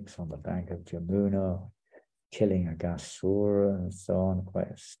picnics on the bank of Jamuna, killing Aghasura and so on,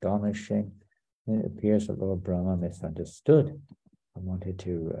 quite astonishing. And it appears that Lord Brahma misunderstood and wanted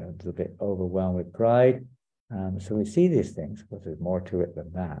to, a little bit overwhelmed with pride. So we see these things, but there's more to it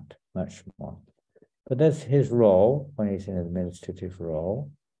than that, much more. But that's his role when he's in an administrative role.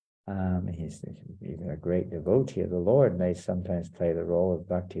 He's even a great devotee of the Lord, may sometimes play the role of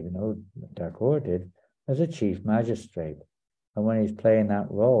Bhaktivinoda Thakur did as a chief magistrate. And when he's playing that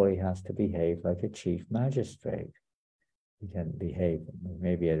role, he has to behave like a chief magistrate. He can behave,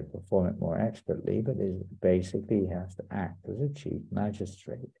 maybe to perform it more expertly, but basically he has to act as a chief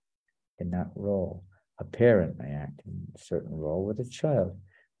magistrate in that role. A parent may act in a certain role with a child.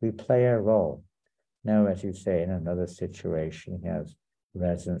 We play our role. Now, as you say, in another situation, he has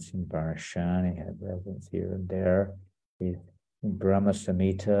residence in Barshan, he had residence here and there. He's in Brahma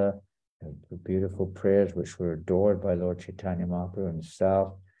Samhita, the beautiful prayers which were adored by Lord Chaitanya Mahaprabhu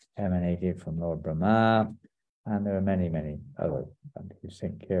himself, emanated from Lord Brahma, and there are many, many other, and if you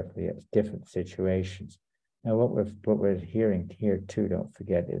think carefully, it's different situations. Now, what we're hearing here too, don't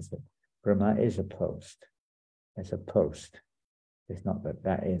forget, is that Brahma is a post. It's a post. It's not that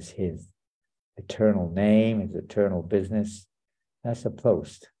that is his eternal name, his eternal business. That's a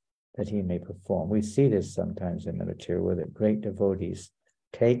post that he may perform. We see this sometimes in the material world, that great devotees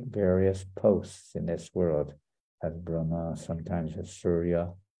take various posts in this world, as Brahma, sometimes as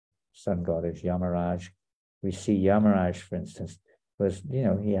Surya, sun god as Yamaraj. We see Yamaraj, for instance, was,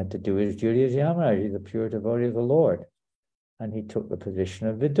 he had to do his duty as Yamaraj. He's a pure devotee of the Lord. And he took the position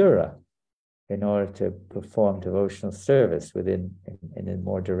of Vidura in order to perform devotional service in a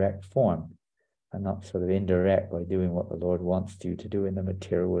more direct form, and not sort of indirect by doing what the Lord wants you to do in the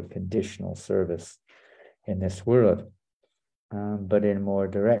material world, conditional service in this world. But in a more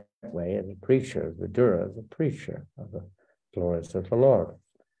direct way, as a preacher, Vidura as a preacher of the glories of the Lord.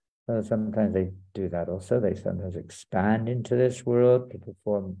 So sometimes they do that also. They sometimes expand into this world to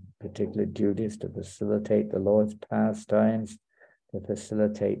perform particular duties to facilitate the Lord's pastimes, to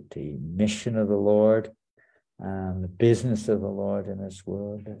facilitate the mission of the Lord, the business of the Lord in this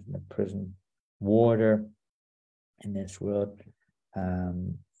world, in the prison warder in this world,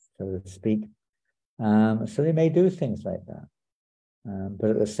 so to speak. So they may do things like that. But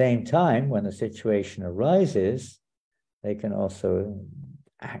at the same time, when the situation arises, they can also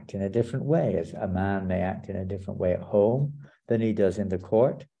act in a different way. As a man may act in a different way at home than he does in the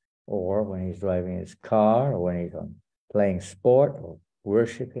court, or when he's driving his car, or when he's playing sport, or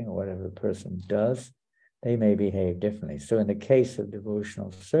worshipping, or whatever the person does. They may behave differently. So in the case of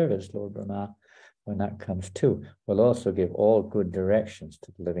devotional service, Lord Brahma, when that comes too, will also give all good directions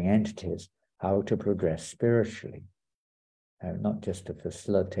to the living entities, how to progress spiritually. Not just to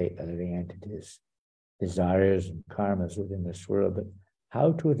facilitate the living entities' desires and karmas within this world, but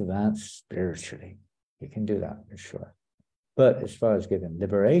how to advance spiritually. You can do that for sure. But as far as giving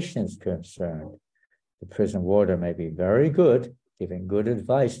liberation is concerned, the prison warder may be very good, giving good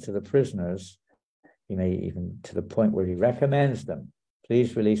advice to the prisoners. He may even, to the point where he recommends them,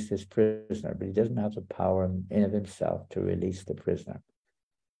 please release this prisoner, but he doesn't have the power in of himself to release the prisoner.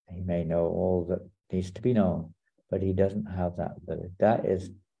 He may know all that needs to be known, but he doesn't have that ability. That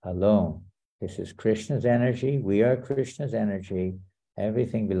is alone. This is Krishna's energy. We are Krishna's energy.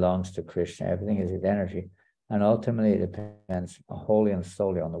 Everything belongs to Krishna. Everything is his energy. And ultimately, it depends wholly and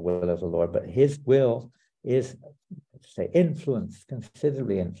solely on the will of the Lord. But his will is, influenced,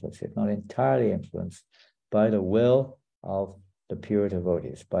 considerably influenced, if not entirely influenced, by the will of the pure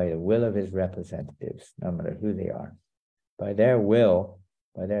devotees, by the will of his representatives, no matter who they are. By their will,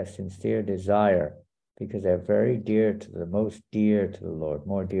 by their sincere desire, because they're very dear to the most dear to the Lord,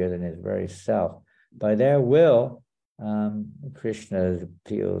 more dear than his very self. By their will, Krishna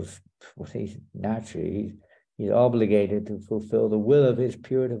feels naturally he's obligated to fulfill the will of his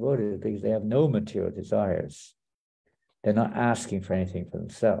pure devotees because they have no material desires. They're not asking for anything for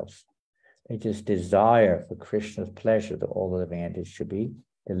themselves. They just desire for Krishna's pleasure that all the living entities should be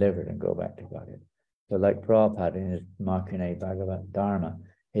delivered and go back to Godhead. So like Prabhupada in his Makune Bhagavat Dharma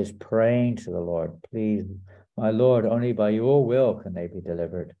is praying to the Lord, please, my Lord, only by your will can they be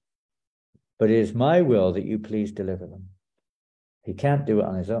delivered. But it is my will that you please deliver them. He can't do it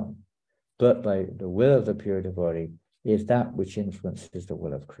on his own. But by the will of the pure devotee is that which influences the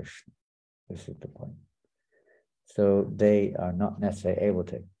will of Krishna. This is the point. So they are not necessarily able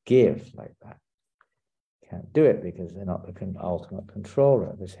to give like that. Can't do it because they're not the ultimate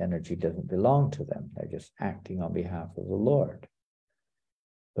controller. This energy doesn't belong to them. They're just acting on behalf of the Lord.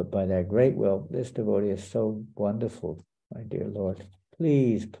 But by their great will, this devotee is so wonderful, my dear Lord.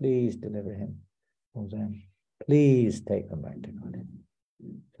 Please, please deliver him. Oh, then, please take them back to God.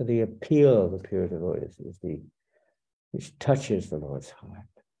 So the appeal of the pure devotees is which touches the Lord's heart.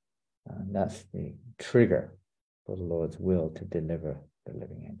 And that's the trigger for the Lord's will to deliver the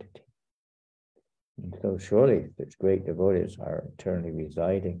living entity. And so surely, such great devotees are eternally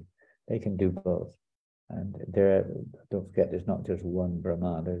residing. They can do both. And don't forget, there's not just one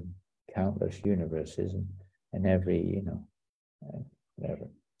Brahma, there's countless universes, and every, every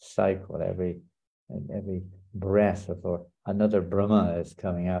cycle, every breath of another Brahma is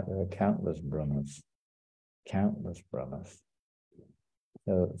coming out. There are countless Brahmas.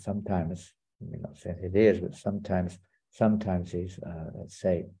 So sometimes, I'm not saying it is, but sometimes sometimes these, let's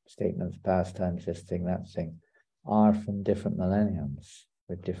say, statements, pastimes, this thing, that thing, are from different millenniums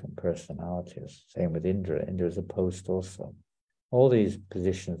with different personalities. Same with Indra. Indra is a post also. All these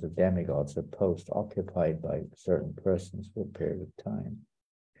positions of demigods are post, occupied by certain persons for a period of time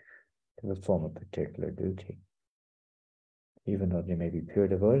to perform a particular duty, even though they may be pure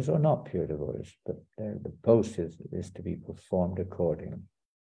devotees or not pure devotees, but the post is to be performed accordingly.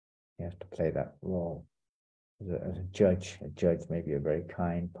 You have to play that role as a judge. A judge may be a very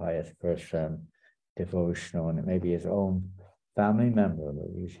kind, pious person, devotional, and it may be his own family member, but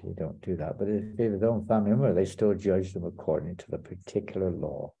usually don't do that. But if it's his own family member, they still judge them according to the particular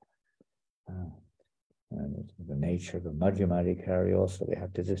law. And the nature of the Madhyamadikari also, they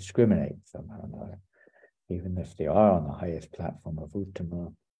have to discriminate somehow or another. Even if they are on the highest platform of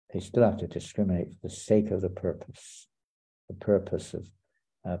Uttama, they still have to discriminate for the sake of the purpose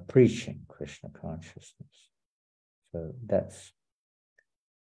of preaching Krishna consciousness. So that's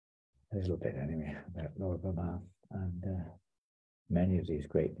a little bit anyway about Lord Brahma and many of these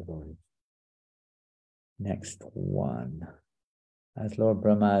great devotees. Next one. As Lord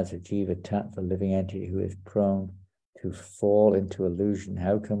Brahma is a jiva tattva, living entity who is prone to fall into illusion,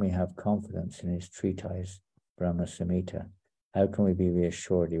 how can we have confidence in his treatise, Brahma Samhita? How can we be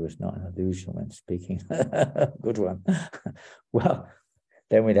reassured he was not an illusion when speaking? Good one. Well,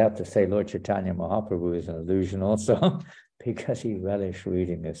 then we'd have to say Lord Chaitanya Mahaprabhu is an illusion also, because he relished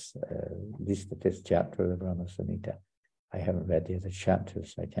reading this, at least the 5th chapter of the Brahma Samhita. I haven't read the other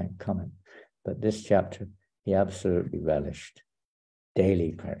chapters, so I can't comment. But this chapter, he absolutely relished.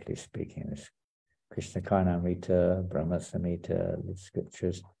 Daily, practically speaking, this Krishna Karnamrita, Brahma Samhita, the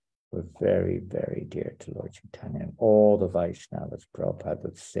scriptures were very, very dear to Lord Chaitanya. And all the Vaishnavas, Prabhupada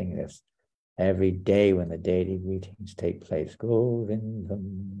would sing this every day when the daily greetings take place.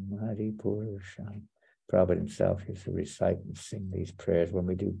 Govindam Hari Purusham. Prabhupada himself used to recite and sing these prayers. When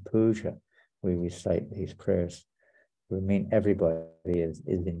we do puja, we recite these prayers. We mean everybody is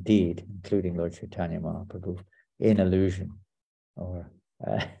indeed, including Lord Chaitanya Mahaprabhu, in illusion. Or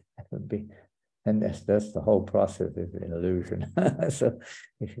and that's the whole process is an illusion. So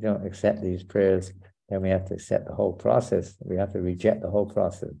if you don't accept these prayers, then we have to accept the whole process. We have to reject the whole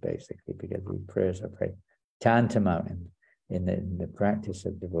process, basically, because these prayers are very tantamount in the practice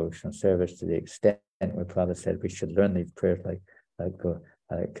of devotional service, to the extent where Prabhupada said we should learn these prayers like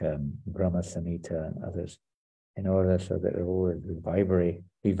Brahma Samhita and others, in order so that they're always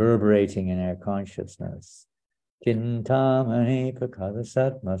reverberating in our consciousness. Chintamani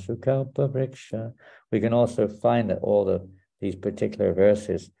Pakadasatma Sukalpa Vriksha. We can also find that all these particular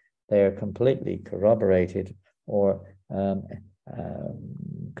verses, they are completely corroborated or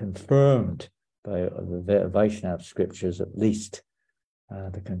confirmed by the Vaishnava scriptures, at least.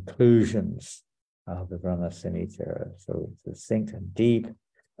 The conclusions of the Brahma Samhita are so succinct and deep,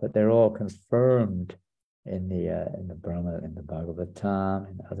 but they're all confirmed in the Brahma, in the Bhagavatam,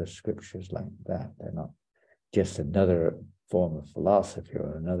 in other scriptures like that. They're not just another form of philosophy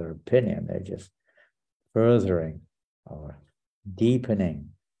or another opinion. They're just furthering or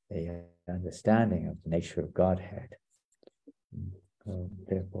deepening the understanding of the nature of Godhead.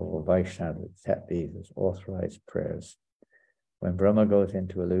 Therefore, Vaishnavas accept these as authorized prayers. When Brahma goes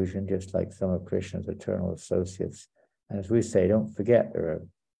into illusion, just like some of Krishna's eternal associates, and as we say, don't forget,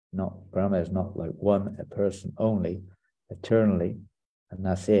 Brahma is not like one person only, eternally, and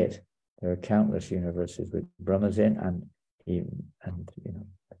that's it. There are countless universes with Brahmas in, and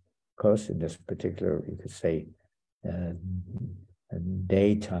of course, in this particular, you could say,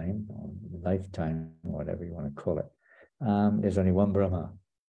 daytime, or lifetime, or whatever you want to call it, there's only one Brahma,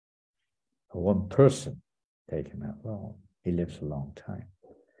 or one person taking that role. He lives a long time.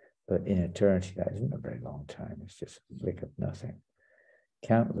 But in eternity, that isn't a very long time. It's just a flick of nothing.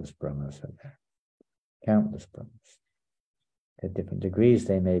 Countless Brahmas are there. Countless Brahmas. At different degrees,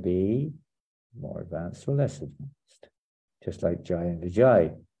 they may be more advanced or less advanced. Just like Jai and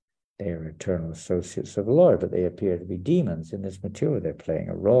Vijay, they are eternal associates of the Lord, but they appear to be demons in this material. They're playing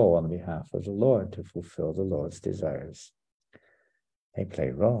a role on behalf of the Lord to fulfill the Lord's desires. They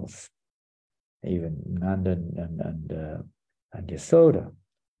play roles. Even Nanda and Yasoda,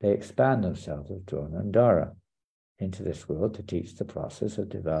 they expand themselves as Drona and Dara into this world to teach the process of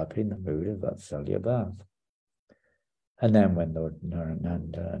developing the mood of Vatsalya Bhav. And then when Lord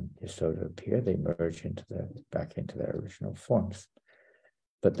Nanda and Yasoda appear, they merge back into their original forms.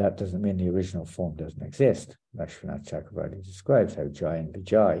 But that doesn't mean the original form doesn't exist. Vishwanath Chakravarti describes how Jai and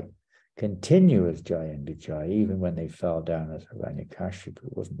Vijay continue as Jai and Vijay, even when they fell down as Hiranyakashipu.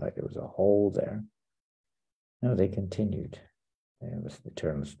 It wasn't like there was a hole there. No, they continued. It was the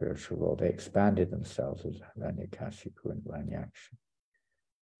eternal spiritual world. They expanded themselves as Hiranyakashipu and Hiranyaksha.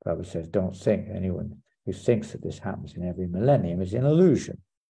 Prabhupada says, don't think anyone who thinks that this happens in every millennium is an illusion.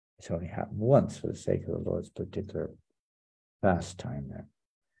 It's only happened once for the sake of the Lord's particular pastime there.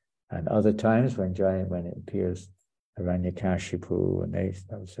 And other times when it appears Hiranyakashipu,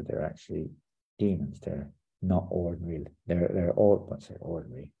 and so they're actually demons. They're not ordinary. They're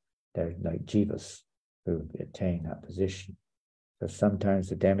ordinary. They're like jivas who attain that position. So sometimes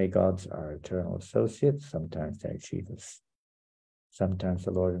the demigods are eternal associates, sometimes they're jivas. Sometimes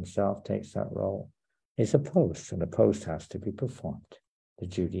the Lord himself takes that role. It's a post, and the post has to be performed. The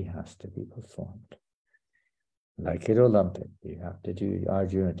duty has to be performed. Like it Olympic, you have to do.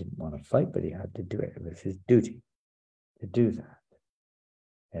 Arjuna didn't want to fight, but he had to do it. It was his duty to do that.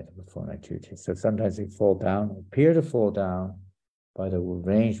 He had to perform that duty. So sometimes they fall down, appear to fall down by the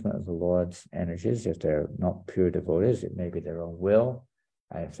arrangement of the Lord's energies. If they're not pure devotees, it may be their own will.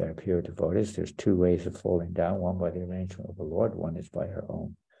 And if they're pure devotees, there's two ways of falling down. One by the arrangement of the Lord, one is by her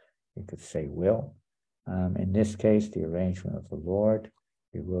own, you could say, will. In this case, the arrangement of the Lord,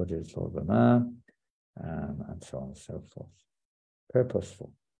 the word is Lord Brahma, and so on and so forth.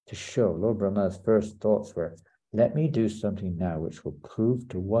 Purposeful, to show. Lord Brahma's first thoughts were, let me do something now which will prove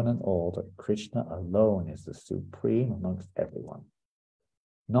to one and all that Krishna alone is the supreme amongst everyone.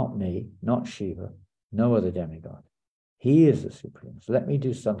 Not me, not Shiva, no other demigod. He is the supreme. So let me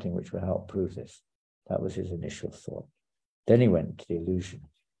do something which will help prove this. That was his initial thought. Then he went to the illusion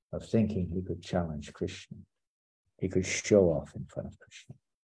of thinking he could challenge Krishna. He could show off in front of Krishna.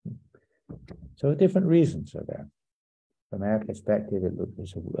 So different reasons are there. From our perspective, it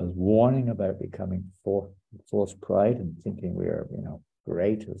was a warning about becoming false pride and thinking we are,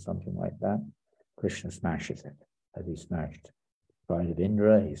 great or something like that. Krishna smashes it, as he smashed the pride of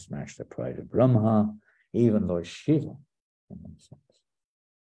Indra, he smashed the pride of Brahma, even Lord Shiva, in one sense.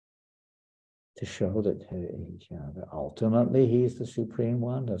 To show that, that ultimately he's the supreme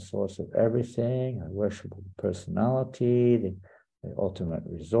one, the source of everything, a worshipable personality, the ultimate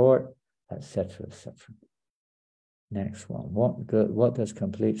resort, etc., etc. Next one. What does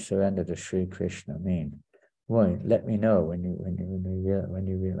complete surrender to Sri Krishna mean? Well, let me know when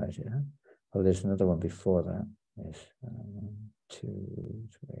you realize it. Huh? Oh, there's another one before that. Yes. 1, 2,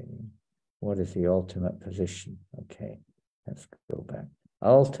 3. What is the ultimate position? Okay, let's go back.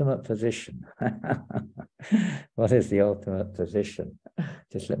 Ultimate position. What is the ultimate position?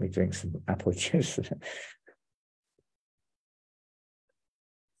 Just let me drink some apple juice.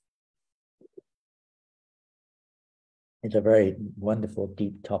 It's a very wonderful,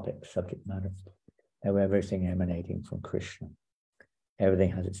 deep topic, subject matter. How everything emanating from Krishna. Everything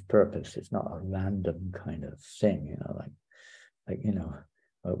has its purpose. It's not a random kind of thing,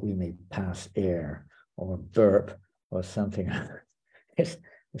 we may pass air or burp or something. It's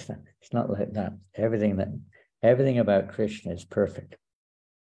not like that. Everything about Krishna is perfect.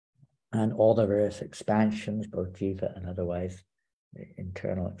 And all the various expansions, both jiva and otherwise, the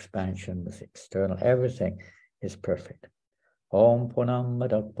internal expansions, external, everything is perfect. Om Purnam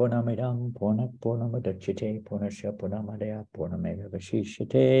Madak Purnamidam Purnak Purnamadachite Purnasya Purnamadaya Purnameva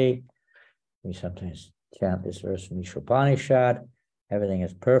Vashishyate. We sometimes chant this verse from Ishopanishad. Everything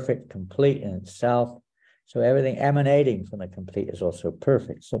is perfect, complete in itself. So everything emanating from the complete is also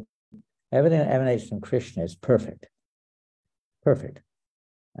perfect. So everything that emanates from Krishna is perfect. Perfect.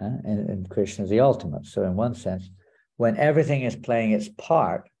 And Krishna is the ultimate. So in one sense, when everything is playing its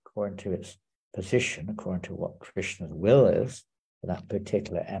part according to its position, according to what Krishna's will is, for that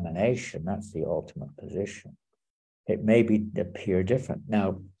particular emanation, that's the ultimate position. It may appear different.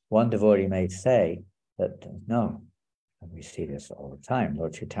 Now, one devotee may say that, no, and we see this all the time.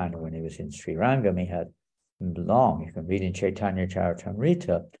 Lord Chaitanya, when he was in Sri Rangam, he had long, you can read in Chaitanya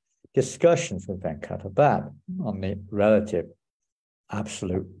Charitamrita, discussions with Venkata Bhatt on the relative,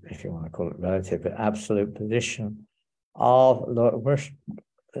 absolute, if you want to call it relative, but absolute position of Lord worship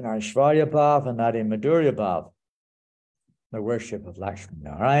in Aishwarya Bhav and not in Madhurya Bhav. The worship of Lakshmi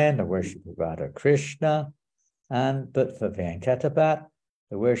Narayan, the worship of Radha Krishna, but for Venkata Bhatt,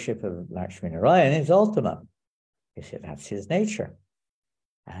 the worship of Lakshmi Narayan is ultimate. He said that's his nature.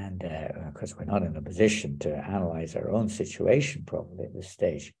 And of course, we're not in a position to analyze our own situation probably at this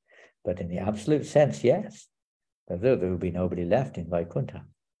stage. But in the absolute sense, yes. There will be nobody left in Vaikuntha.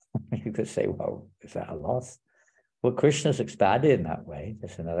 You could say, well, is that a loss? Well, Krishna's expanded in that way.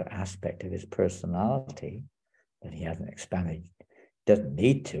 There's another aspect of his personality that he hasn't expanded. Doesn't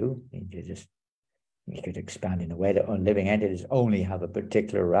need to. He could expand in a way that living entities only have a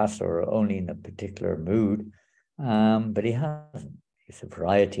particular rasa or only in a particular mood. But he hasn't. It's a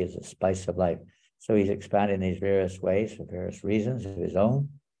variety, is a spice of life. So he's expanding these various ways for various reasons of his own,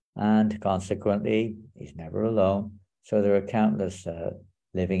 and consequently, he's never alone. So there are countless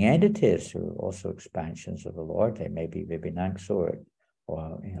living entities who are also expansions of the Lord. They may be Vibhinanxa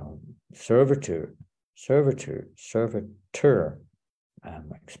or servitor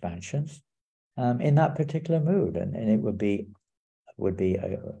expansions in that particular mood, and it would be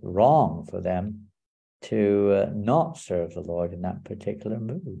wrong for them to not serve the Lord in that particular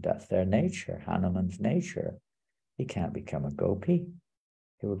mood. That's their nature, Hanuman's nature. He can't become a gopi.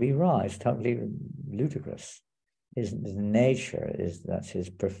 It would be wrong. It's totally ludicrous. His nature that's his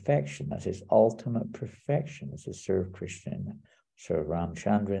perfection. That's his ultimate perfection, is to serve Krishna, serve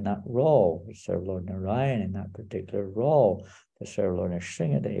Ramchandra in that role, to serve Lord Narayan in that particular role, to serve Lord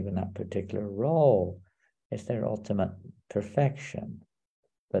Nrsimhadev in that particular role. It's their ultimate perfection.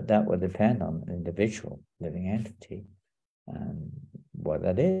 But that would depend on an individual living entity. And what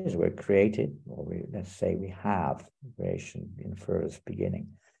that is, we're created, or let's say we have, creation infers beginning.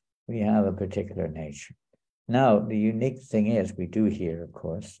 We have a particular nature. Now, the unique thing is, we do hear, of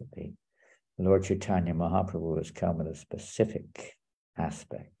course, that the Lord Chaitanya Mahaprabhu has come with a specific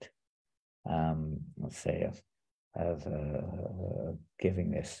aspect, let's say, of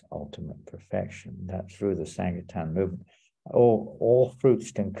giving this ultimate perfection. That through the Sankirtan movement, all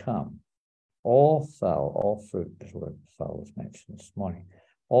fruits can come. All fruit, this word fowl was mentioned this morning,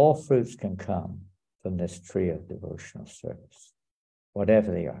 all fruits can come from this tree of devotional service,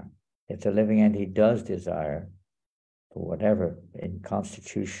 whatever they are. If the living entity does desire, for whatever, in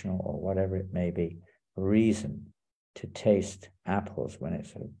constitutional or whatever it may be, reason to taste apples when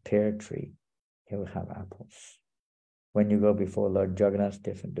it's a pear tree, he will have apples. When you go before Lord Jagannath,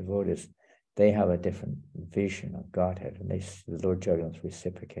 different devotees, they have a different vision of Godhead, and the Lord Jagannath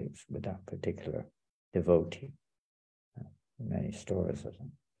reciprocates with that particular devotee. Many stories of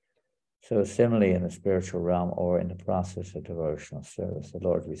them. So similarly, in the spiritual realm or in the process of devotional service, the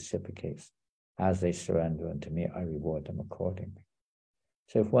Lord reciprocates. As they surrender unto me, I reward them accordingly.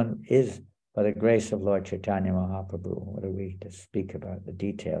 So if one is, by the grace of Lord Chaitanya Mahaprabhu, what are we to speak about the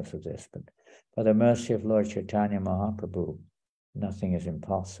details of this? But by the mercy of Lord Chaitanya Mahaprabhu, nothing is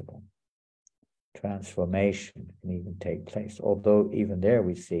impossible. Transformation can even take place. Although even there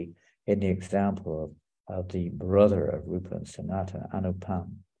we see in the example of the brother of Rupa and Sanatana,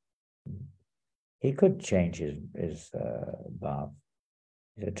 Anupam, he could change his bhav,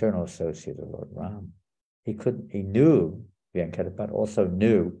 his eternal associate of Lord Ram. He knew, Venkatapat also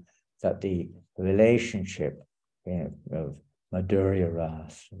knew that the relationship of Madhurya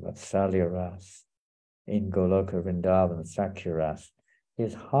Ras, Vatsalya Ras, in Goloka Vrindavan, Sakya Ras,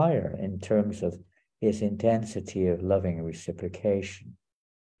 is higher in terms of its intensity of loving reciprocation.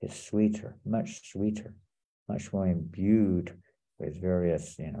 It's sweeter, much more imbued with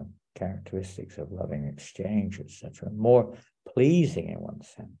various, characteristics of loving exchange, etc. More pleasing in one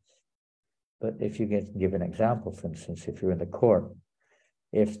sense. But if you give an example, for instance, if you're in the court,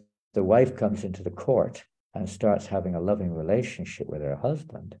 if the wife comes into the court and starts having a loving relationship with her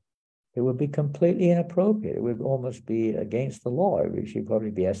husband, it would be completely inappropriate. It would almost be against the law. She'd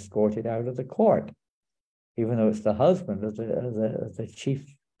probably be escorted out of the court, even though it's the husband of the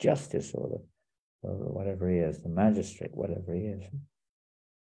chief justice or whatever he is, the magistrate, whatever he is.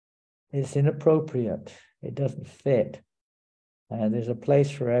 It's inappropriate. It doesn't fit. And there's a place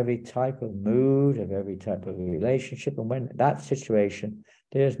for every type of mood, of every type of relationship. And when that situation,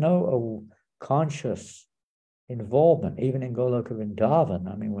 there's no conscious involvement, even in Goloka Vrindavan.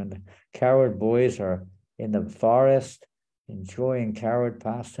 I mean, when the cowherd boys are in the forest enjoying cowherd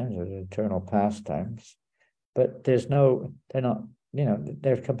pastimes or eternal pastimes, but they're not,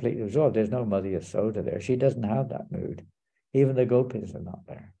 they're completely absorbed. There's no Mother Yasoda there. She doesn't have that mood. Even the gopis are not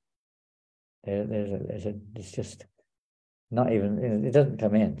there. It's just not even, it doesn't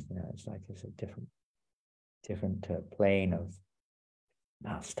come in. It's like it's a different plane of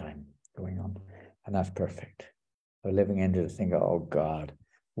pastime going on, and that's perfect. We're living into the thing, oh God,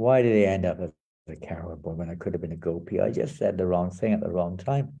 why did he end up as a cowherd boy when I could have been a gopi? I just said the wrong thing at the wrong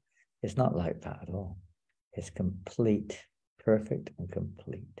time. It's not like that at all. It's complete, perfect and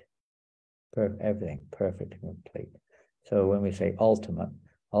complete. Everything perfect and complete. So when we say ultimate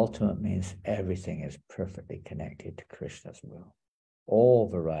means everything is perfectly connected to Krishna's will. All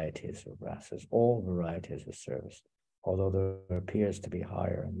varieties of rasas, all varieties of service, although there appears to be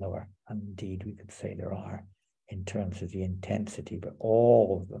higher and lower, and indeed we could say there are in terms of the intensity, but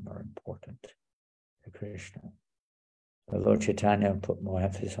all of them are important to Krishna. The Lord Chaitanya put more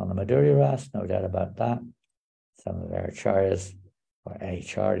emphasis on the Madhurya Ras, no doubt about that. Some of our acharyas or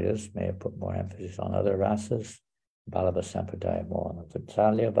acharyas may have put more emphasis on other rasas. Vallabha Sampradaya more on the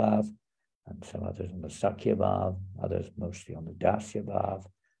Vatsalya Bhav, and some others on the Sakya Bhav, others mostly on the Dasya Bhav,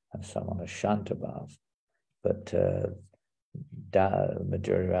 and some on the Shanta Bhav. But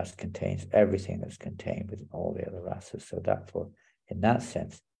Madhurya Rasa contains everything that's contained within all the other rasas. So therefore, in that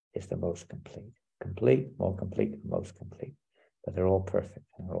sense, it's the most complete. Complete, more complete, and most complete. But they're all perfect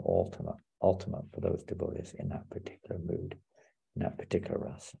and they're all ultimate for those devotees in that particular mood, in that particular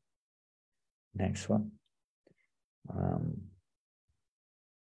rasa. Next one.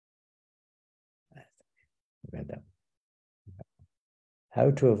 Read that.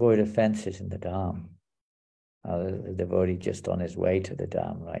 How to avoid offenses in the Dham. The devotee just on his way to the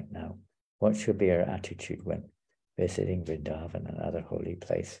Dham right now. What should be our attitude when visiting Vrindavan and other holy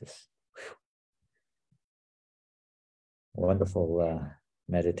places? Wonderful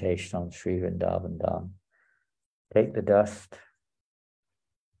meditation on Sri Vrindavan Dham. Take the dust.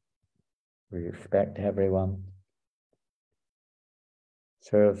 Respect everyone.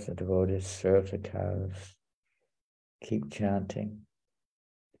 Serve the devotees, serve the cows. Keep chanting.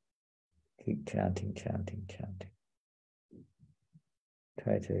 Keep chanting, chanting, chanting.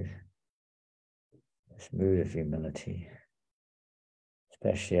 Try to this mood of humility.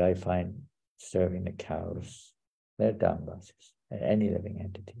 Especially I find serving the cows, they're dhammas, any living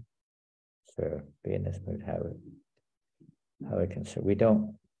entity. Serve, be in this mood, how it can serve.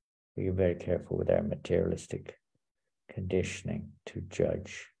 We are very careful with our materialistic conditioning to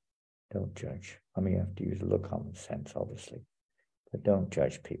judge. Don't judge. I mean, you have to use a little common sense, obviously, but don't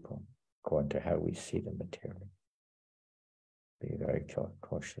judge people according to how we see them materially. Be very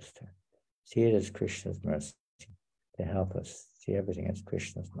cautious to see it as Krishna's mercy to help us see everything as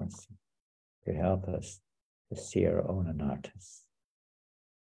Krishna's mercy to help us to see our own anarthas.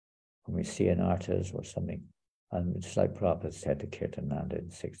 When we see anarthas or something, and it's like Prabhupada said to Kirtananda in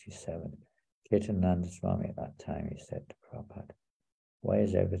 1967. Kirtananda Swami at that time, he said to Prabhupada, why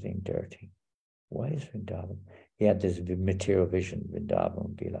is everything dirty? Why is Vrindavan? He had this material vision. Vrindavan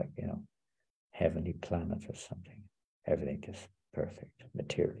would be like, heavenly planet or something. Everything just perfect,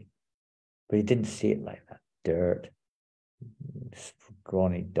 materially. But he didn't see it like that. Dirt,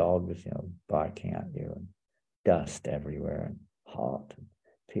 scrawny dogs, barking at you, and dust everywhere, and hot, and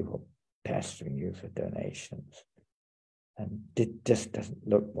people pestering you for donations. And it just doesn't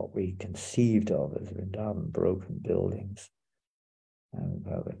look what we conceived of as Vrindavan, broken buildings. And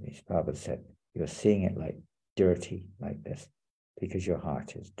Prabhupada said, you're seeing it like dirty, like this, because your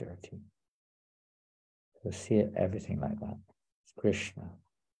heart is dirty. So see it, everything like that. It's Krishna.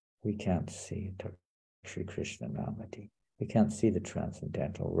 We can't see it. Sri Krishna Namati. We can't see the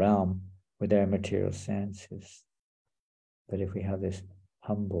transcendental realm with our material senses. But if we have this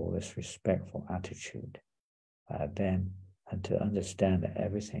humble, this respectful attitude, then, and to understand that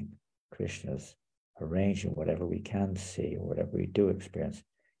everything Krishna's arranging, whatever we can see or whatever we do experience,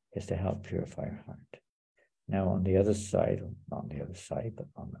 is to help purify our heart. Now, on the other side, not on the other side, but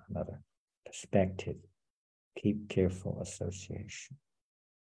on another perspective, keep careful association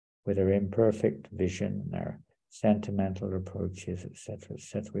with our imperfect vision and our sentimental approaches, etc.,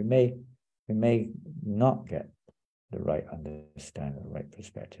 etc. We may not get the right understanding, the right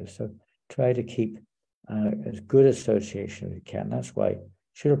perspective. So try to keep as good association as we can. That's why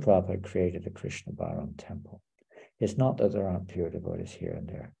Srila Prabhupada created the Krishna Bharam temple. It's not that there aren't pure devotees here and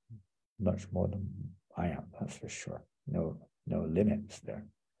there, much more than I am, that's for sure. No limits there.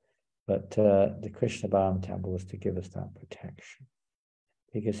 But the Krishna Bharam temple was to give us that protection.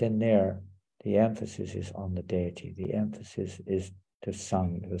 Because in there, the emphasis is on the deity. The emphasis is to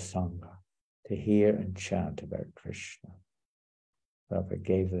the Sangha, to hear and chant about Krishna. Prabhupada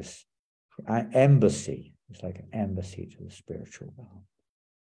gave us an embassy. It's like an embassy to the spiritual realm.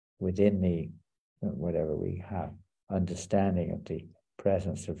 Within the, whatever we have, understanding of the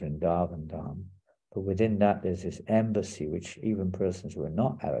presence of Vrindavan Dham, but within that there's this embassy which even persons who are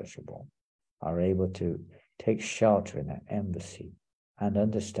not eligible are able to take shelter in that embassy and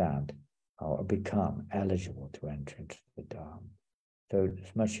understand or become eligible to enter into the Dham. So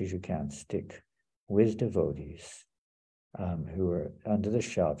as much as you can, stick with devotees who are under the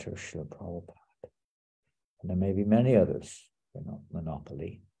shelter of Srila Prabhupada. And there may be many others, we're not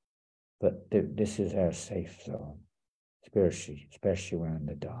monopoly, but this is our safe zone, spiritually, especially when in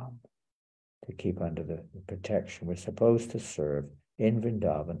the Dham, to keep under the protection. We're supposed to serve in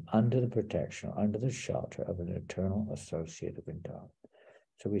Vrindavan under the protection, under the shelter of an eternal associate of Vrindavan.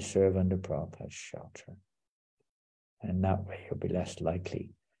 So we serve under Prabhupada's shelter. And that way you'll be less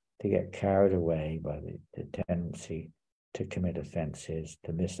likely to get carried away by the tendency to commit offenses,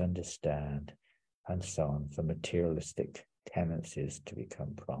 to misunderstand, and so on, for materialistic tendencies to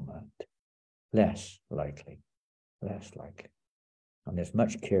become prominent. Less likely. And as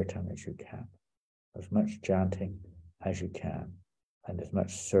much kirtan as you can, as much chanting as you can, and as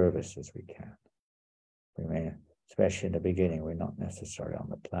much service as we can. We may, especially in the beginning, we're not necessarily on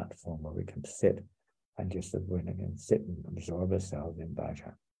the platform where we can sit and just sit and absorb ourselves in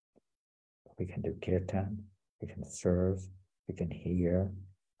bhajan. We can do kirtan, we can serve, we can hear,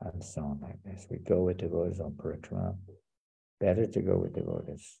 and so on like this. We go with devotees on parikrama. Better to go with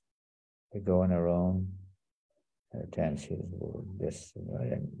devotees. We go on our own. Tendencies, this,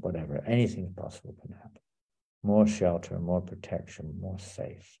 whatever, anything possible can happen. More shelter, more protection, more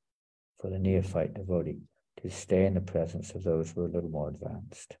safe for the neophyte devotee to stay in the presence of those who are a little more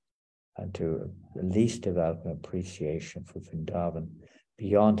advanced and to at least develop an appreciation for Vrindavan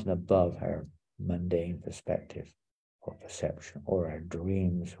beyond and above our mundane perspective or perception or our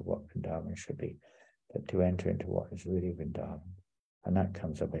dreams of what Vrindavan should be, but to enter into what is really Vrindavan. And that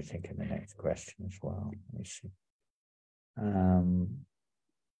comes up, I think, in the next question as well. Let me see.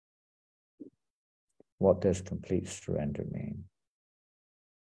 What does complete surrender mean?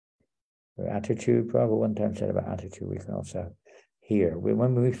 The attitude, Prabhupada one time said about attitude, we can also hear.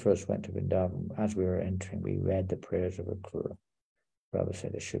 When we first went to Vrindavan, as we were entering, we read the prayers of Akrura. Prabhupada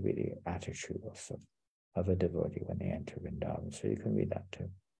said it should be the attitude also of a devotee when they enter Vrindavan. So you can read that too.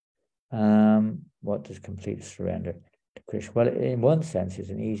 What does complete surrender to Krishna? Well, in one sense, it's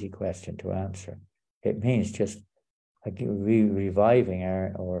an easy question to answer. It means just reviving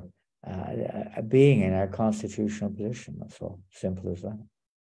our being in our constitutional position. That's all. Simple as that.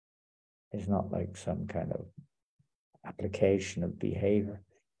 It's not like some kind of application of behavior.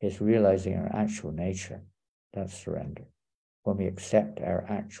 It's realizing our actual nature. That's surrender. When we accept our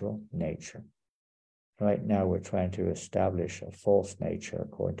actual nature. Right now we're trying to establish a false nature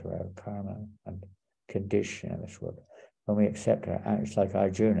according to our karma and condition in this world. When we accept it's like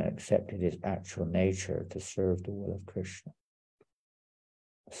Arjuna accepted his actual nature to serve the will of Krishna.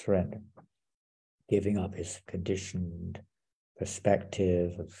 Surrender. Giving up his conditioned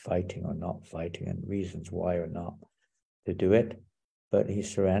perspective of fighting or not fighting and reasons why or not to do it. But he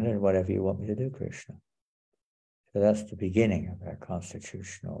surrendered, whatever you want me to do, Krishna. So that's the beginning of our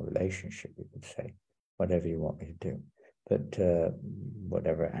constitutional relationship, you could say. Whatever you want me to do. But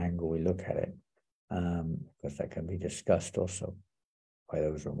whatever angle we look at it, because that can be discussed also by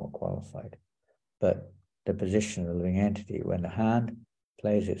those who are more qualified. But the position of the living entity, when the hand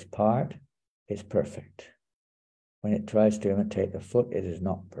plays its part, is perfect. When it tries to imitate the foot, it is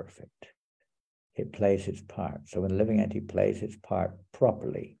not perfect. It plays its part. So when the living entity plays its part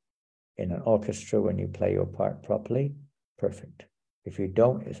properly, in an orchestra, when you play your part properly, perfect. If you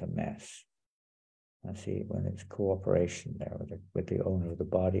don't, it's a mess. I see when it's cooperation there with the owner of the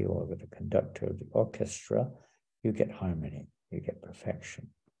body or with the conductor of the orchestra, you get harmony, you get perfection.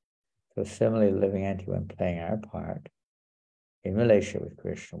 So similarly, the living entity, when playing our part in relationship with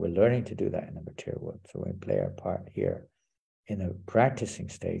Krishna, we're learning to do that in the material world. So when we play our part here in the practicing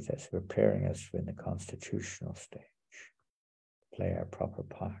stage, that's preparing us in the constitutional stage, play our proper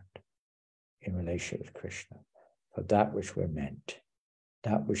part in relationship with Krishna for that which we're meant,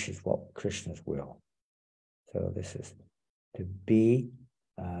 that which is what Krishna's will. So this is to be,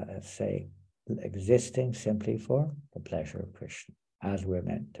 let's say, existing simply for the pleasure of Krishna, as we're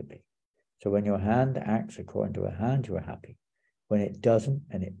meant to be. So when your hand acts according to a hand, you're happy. When it doesn't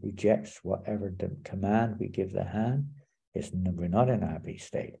and it rejects whatever the command we give the hand, we're not in a happy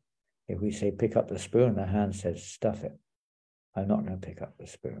state. If we say, pick up the spoon, the hand says, stuff it. I'm not going to pick up the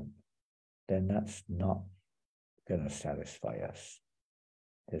spoon. Then that's not going to satisfy us.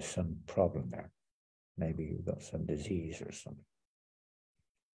 There's some problem there. Maybe you've got some disease or something.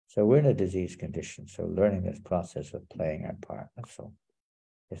 So we're in a disease condition. So learning this process of playing our part, that's all.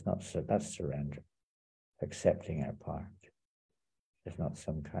 It's not so. That's surrender, accepting our part. It's not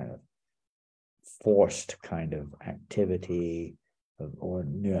some kind of forced kind of activity or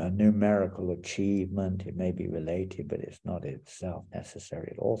a numerical achievement. It may be related, but it's not itself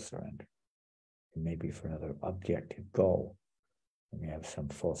necessary at all. Surrender. It may be for another objective goal. We have some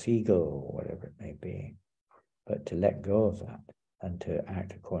false ego or whatever it may be, but to let go of that and to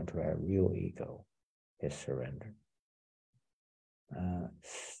act according to our real ego is surrender.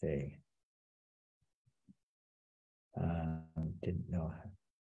 Let's see. Didn't know.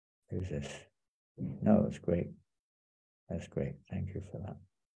 Who's this? No, it's great. That's great. Thank you for that.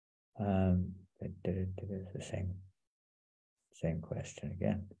 It's the same question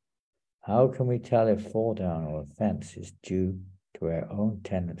again. How can we tell if fall down or offense is due to our own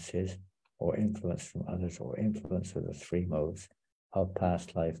tendencies or influence from others or influence of the three modes of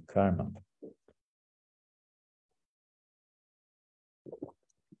past life karma?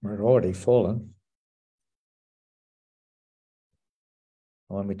 We're already fallen.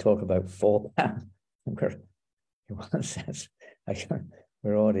 when we talk about fall down, we're, in one sense,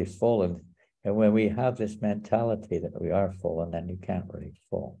 we're already fallen. And when we have this mentality that we are fallen, then you can't really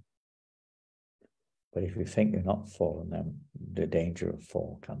fall. But if you think you're not fallen, then the danger of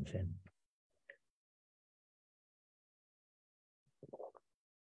fall comes in.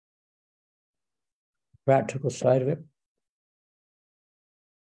 Practical side of it,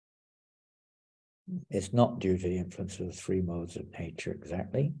 it's not due to the influence of the three modes of nature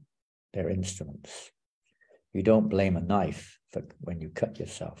exactly. They're instruments. You don't blame a knife for when you cut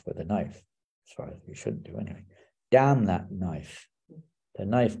yourself with a knife, as far as you shouldn't do anyway. Damn that knife. The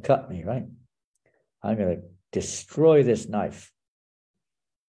knife cut me, right? I'm going to destroy this knife.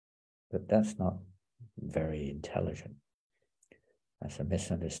 But that's not very intelligent. That's a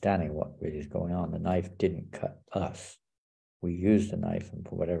misunderstanding of what really is going on. The knife didn't cut us. We used the knife, and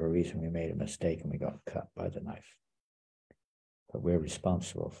for whatever reason, we made a mistake and we got cut by the knife. But we're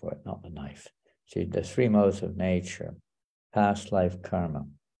responsible for it, not the knife. See, the three modes of nature, past life karma.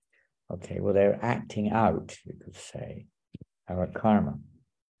 Okay, well, they're acting out, you could say, our karma.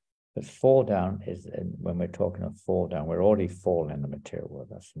 But fall down is, when we're talking of fall down, we're already fallen in the material world.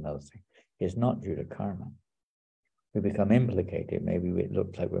 That's another thing. It's not due to karma. We become implicated. Maybe it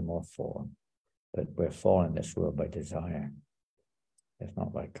looks like we're more fallen, but we're fallen in this world by desire. It's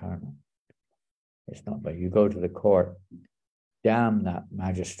not by karma. It's not by, you go to the court, damn that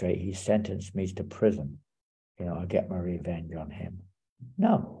magistrate, he sentenced me to prison. I'll get my revenge on him.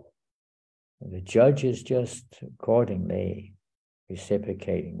 No. The judge is just accordingly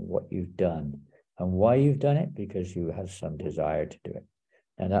reciprocating what you've done. And why you've done it? Because you have some desire to do it.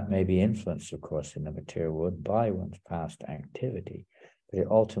 And that may be influenced, of course, in the material world by one's past activity. But it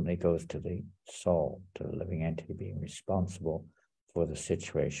ultimately goes to the soul, to the living entity being responsible for the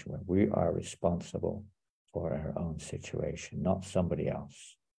situation, where we are responsible for our own situation, not somebody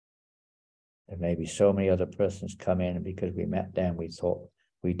else. There may be so many other persons come in, and because we met them, we thought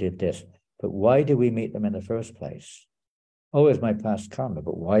we did this. But why did we meet them in the first place? Oh, it's my past karma,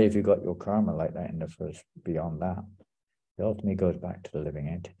 but why have you got your karma like that in the first, beyond that? It ultimately goes back to the living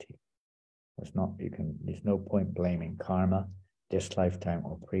entity. There's no point blaming karma, this lifetime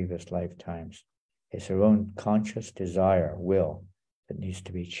or previous lifetimes. It's our own conscious desire, will, that needs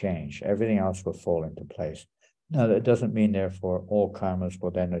to be changed. Everything else will fall into place. Now, that doesn't mean, therefore, all karmas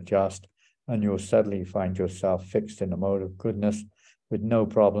will then adjust and you'll suddenly find yourself fixed in a mode of goodness with no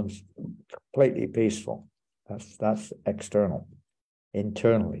problems, completely peaceful. That's external.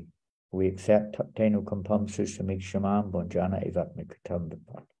 Internally, we accept Tenu Kampam Susamikshamam Bonjana Evatmikutam.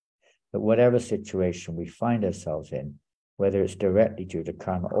 But whatever situation we find ourselves in, whether it's directly due to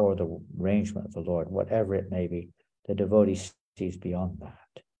karma or the arrangement of the Lord, whatever it may be, the devotee sees beyond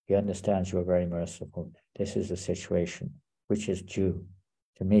that. He understands you are very merciful. This is a situation which is due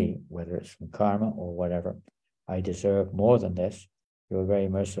to me, whether it's from karma or whatever. I deserve more than this. You are very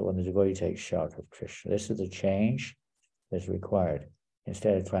merciful, and the devotee takes shelter of Krishna. This is the change that's required.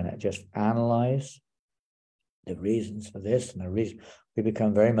 Instead of trying to just analyze the reasons for this and the reason, we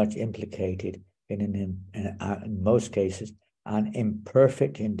become very much implicated in most cases, an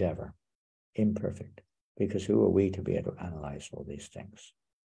imperfect endeavor. Imperfect. Because who are we to be able to analyze all these things?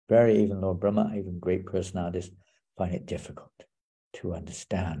 Even Lord Brahma, even great personalities, find it difficult to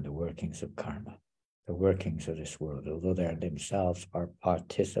understand the workings of karma, the workings of this world, although they themselves are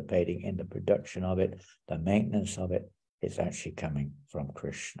participating in the production of it, the maintenance of it. It's actually coming from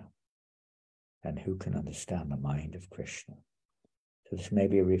Krishna. And who can understand the mind of Krishna? So this may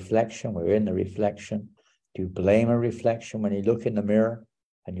be a reflection. We're in the reflection. Do you blame a reflection when you look in the mirror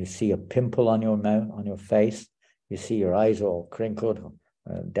and you see a pimple on your mouth, on your face? You see your eyes all crinkled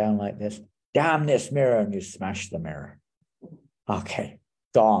down like this. Damn this mirror, and you smash the mirror. Okay,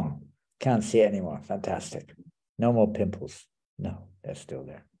 gone. Can't see it anymore. Fantastic. No more pimples. No, they're still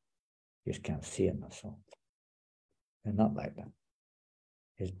there. You just can't see them, that's all. They're not like that.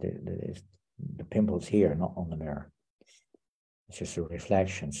 It's the pimples here, not on the mirror. It's just a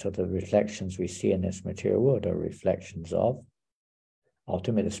reflection. So the reflections we see in this material world are reflections of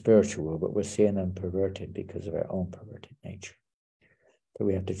ultimately the spiritual world, but we're seeing them perverted because of our own perverted nature. So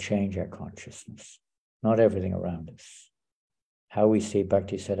we have to change our consciousness, not everything around us. How we see,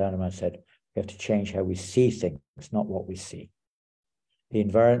 Bhaktisiddhanta said, we have to change how we see things, not what we see. The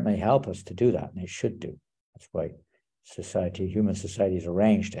environment may help us to do that, and it should do. That's why human society is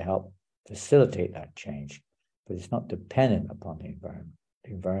arranged to help facilitate that change, but it's not dependent upon the environment.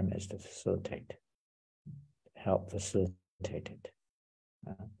 The environment is to facilitate, help facilitate it.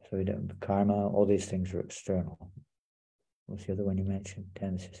 So we don't, karma, all these things are external. What's the other one you mentioned?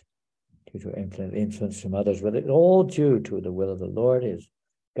 Tendencies due to influence from others, but it's all due to the will of the Lord. Is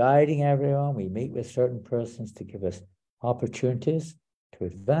guiding everyone. We meet with certain persons to give us opportunities to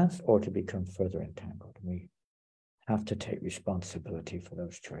advance or to become further entangled. We have to take responsibility for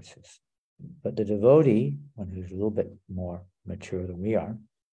those choices. But the devotee, one who's a little bit more mature than we are,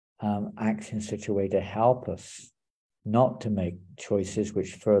 acts in such a way to help us not to make choices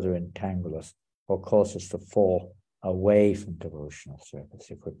which further entangle us or cause us to fall away from devotional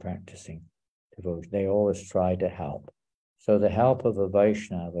service if we're practicing devotion. They always try to help. So the help of a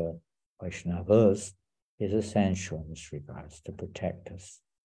Vaishnava, Vaishnavas, is essential in this regard, to protect us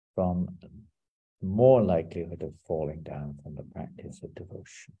from more likelihood of falling down from the practice of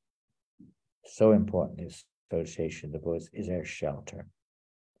devotion. So important is association of devotees is our shelter.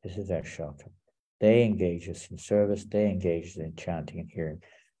 This is our shelter. They engage us in service. They engage us in chanting and hearing.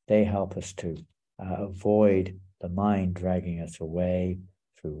 They help us to avoid the mind dragging us away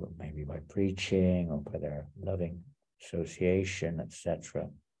through maybe by preaching or by their loving association, etc.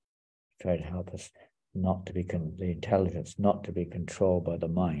 Try to help us not to be the intelligence not to be controlled by the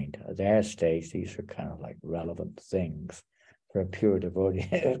mind. At their stage, these are kind of like relevant things. For a pure devotee,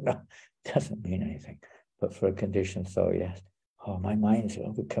 it doesn't mean anything. But for a conditioned soul, yes. Oh, my mind's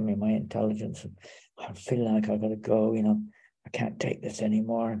overcoming my intelligence. And I'm feeling like I've got to go, I can't take this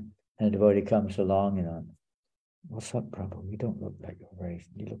anymore. And the devotee comes along, what's up, Prabhu? You don't look like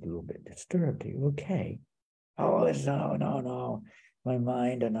you look a little bit disturbed. Are you okay? Oh, no. My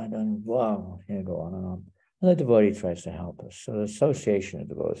mind, and I don't, wow, go on and on. And the devotee tries to help us. So the association of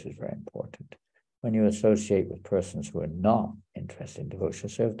devotees is very important. When you associate with persons who are not interested in devotion,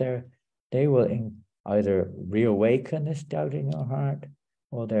 so if they will either reawaken this doubt in your heart,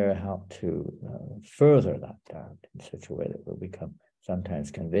 or they'll help to further that doubt in such a way that we'll become sometimes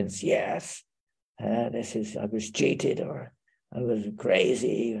convinced, yes, I was cheated, or I was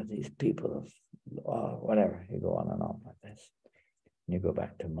crazy, or these people, whatever. You go on and on like this. And you go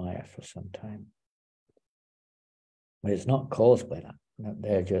back to Maya for some time. But it's not caused by that.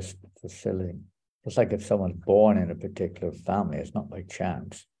 They're just facilitating. It's like if someone's born in a particular family, it's not by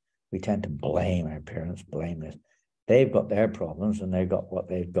chance. We tend to blame our parents, blame this. They've got their problems and they've got what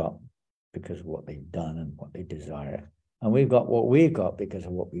they've got because of what they've done and what they desire. And we've got what we've got because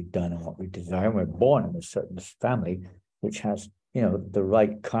of what we've done and what we desire. And we're born in a certain family which has, the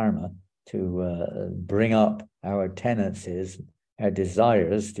right karma to bring up our tendencies, our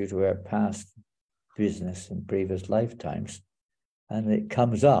desires due to our past business and previous lifetimes. And it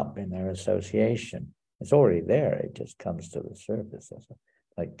comes up in their association. It's already there. It just comes to the surface.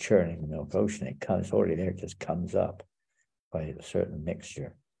 Like churning the milk ocean. It's already there. It just comes up by a certain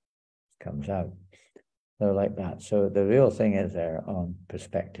mixture. It comes out. So like that. So the real thing is our own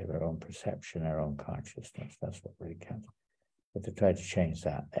perspective, our own perception, our own consciousness. That's what really counts. But to try to change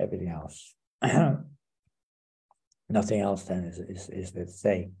that, everything else, nothing else then is let's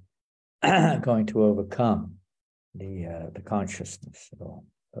say, going to overcome the consciousness at all.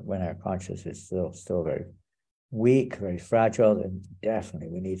 But when our consciousness is still very weak, very fragile, then definitely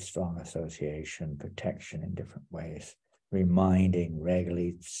we need strong association, protection in different ways, reminding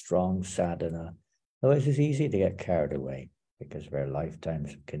regularly, strong sadhana. Otherwise, it's easy to get carried away because of our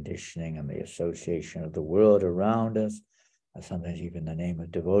lifetimes of conditioning and the association of the world around us. And sometimes even the name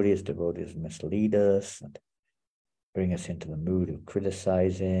of devotees mislead us and bring us into the mood of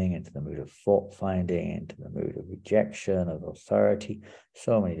criticizing, into the mood of fault finding, into the mood of rejection, of authority.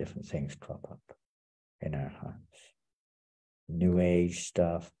 So many different things crop up in our hearts. New Age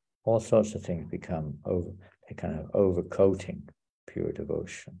stuff, all sorts of things become overcoating pure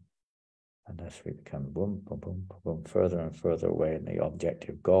devotion. And thus we become boom, boom, boom, boom, further and further away in the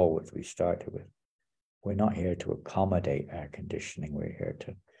objective goal which we started with. We're not here to accommodate our conditioning. We're here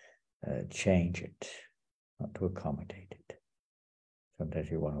to change it, not to accommodate it. Sometimes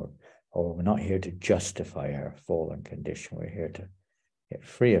we're not here to justify our fallen condition. We're here to get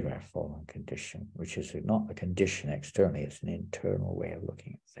free of our fallen condition, which is not a condition externally, it's an internal way of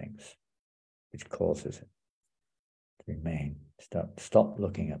looking at things, which causes it to remain. Stop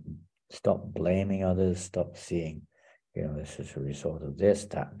looking at them. Stop blaming others. Stop seeing, this is a result of this,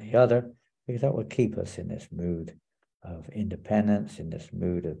 that, and the other, because that will keep us in this mood of independence, in this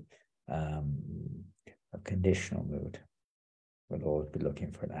mood of a conditional mood. We'll always be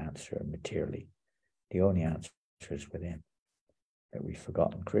looking for an answer materially. The only answer is within. That we've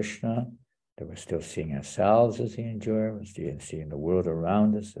forgotten Krishna, that we're still seeing ourselves as the enjoyer, we're still seeing the world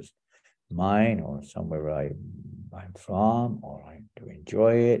around us as mine or somewhere I'm from, or I do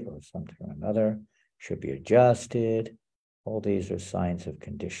enjoy it, or something or another, should be adjusted. All these are signs of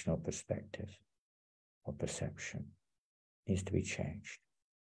conditional perspective or perception. Needs to be changed.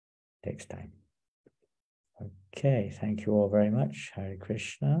 Takes time. Okay, thank you all very much. Hare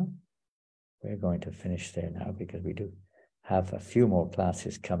Krishna. We're going to finish there now because we do have a few more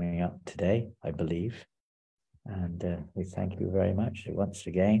classes coming up today, I believe. And we thank you very much once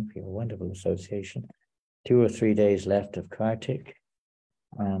again for your wonderful association. 2 or 3 days left of Kartik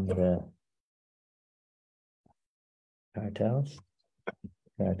and Kartals.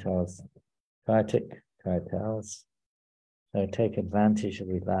 So take advantage of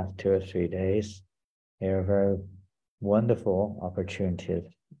the last 2 or 3 days. They're a very wonderful opportunity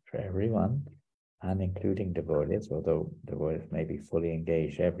for everyone, and including devotees, although devotees may be fully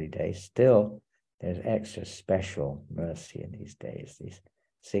engaged every day. Still, there's extra special mercy in these days. These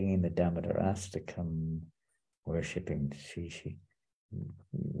singing the Damodar Astakam, worshipping Shishi.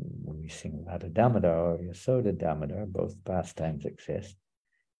 When we sing Radha Damodar or Yasoda Damodar, both pastimes exist.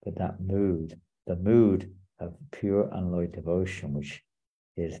 But that mood, the mood of pure unalloyed devotion, which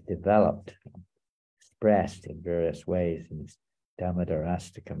is developed, expressed in various ways in these Damodar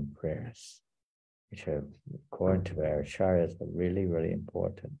Astakam prayers, which are, according to our acharyas, are really, really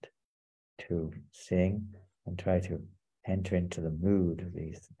important to sing and try to enter into the mood of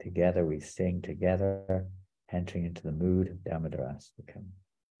these. Together we sing together, entering into the mood of Damodar Astakam.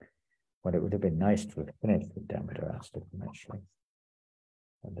 Well, it would have been nice to have finished with Damodar Astakam, actually.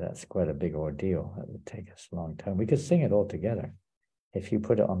 And that's quite a big ordeal. That would take us a long time. We could sing it all together. If you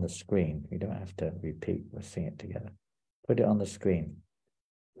put it on the screen, we don't have to repeat, we'll sing it together. Put it on the screen.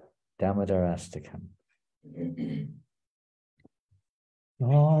 Damodar Astakam.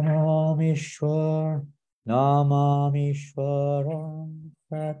 Namamishwar, Namamishwaram,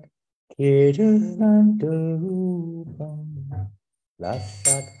 Sat Kirtandarupam,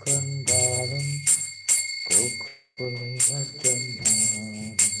 Lasat Kundaram, Gokuli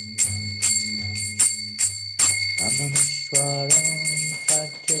Vajanam. Namamishwaram,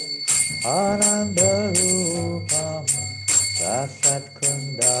 Satyat Anandarupam, Lasat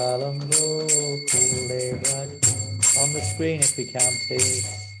Kundalam, Gokuli Vajanam. On the screen, if we can, please.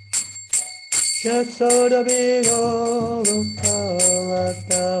 Yasoda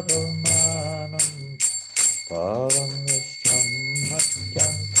Vigolukalatabhamanam Param Vishwam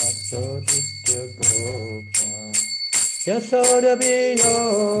Matyam Tatsoditya Gopa. Yasoda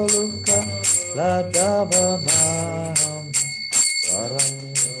Vigolukalatabhamanam Param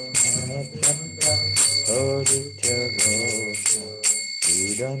Vishwam Tatsoditya Gopa.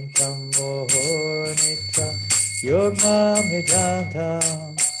 Udantam Mohornitra Yogmam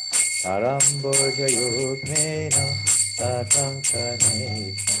Hijantam Taramboja Yugmena Satam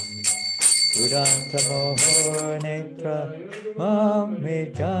Kanetam Udanta Mohor Netra Mam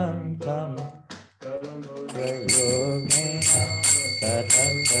Hijantam Yugmena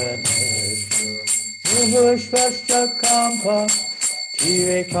Satam Kanetam Muhushvasta Kampa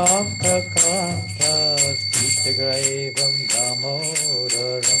Tire Kampa Kanta Krishnagravam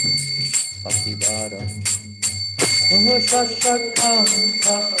Damodaram Bhaktivaram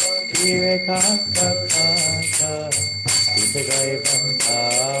Muhushvastakanta, Vivekantakanta, Vivegavam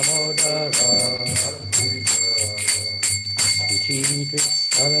Damodaram,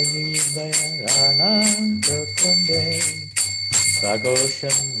 Vichidrikshalayivaya Ranantakunde,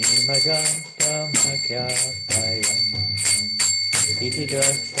 Pragosham Nimajantam Akyatayam,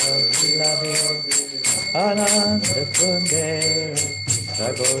 Vichidrikshalayivaya Ranantakunde,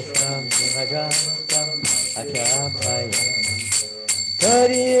 Pragosham Nimajantam Akyapayam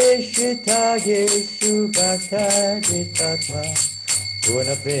Kariyeshu Tageshu Bhaktaditatma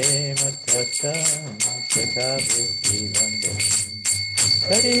Puna Prema Tatam Shakavritti Vandam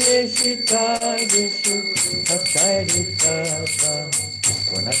Kariyeshu Tageshu Bhaktaditatma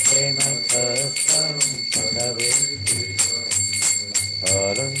Puna Prema Tatam Shakavritti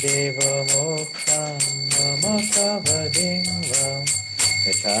Arundeva Moktam Namakavadim Vam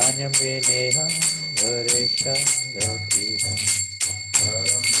Gachanyam Vineham Varesha Dakivam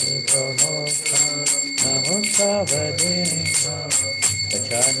Arundeva Moktam Namakavadim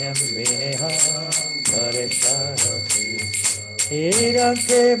Gachanyam Vineham Varesha Dakivam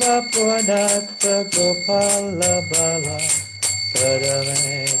Hirakeva Puranatta Gopala Bala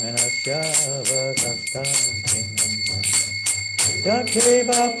Sadame Menashyavadastam Kinam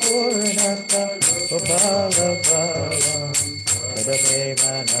Dakeva Purnata Gopala Bala Sadame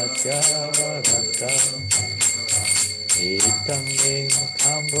Menashyavadastam Itam Lim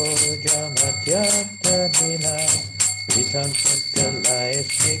Kamboja Madhyata Nila Vitam Kuntalaya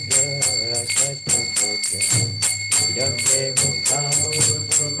Sigara Sashtakotya Idam Lim Kamboja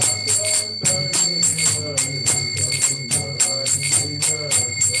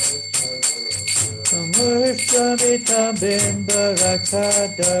Samurshamitam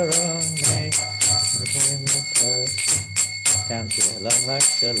Bimbarakadaram Shamsilam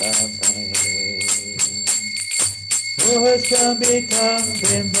Lakshalabhai. Uhashambikam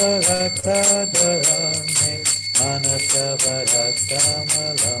Bimbarakadaram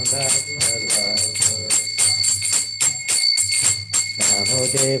Manasavarakamalam Lakshalabhai. Namo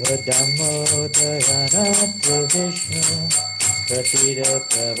Deva Damodaranatra Vishnu Pratira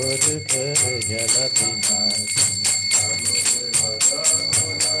Prabodhuka Jalabhimasam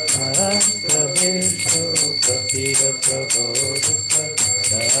Naratra Vishnu Pratira Prabodhuka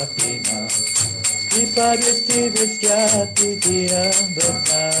Jalabhimasam Vipaditi Visyati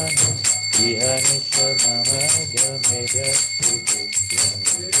Diyambhatana Ihanisha Mama Gamega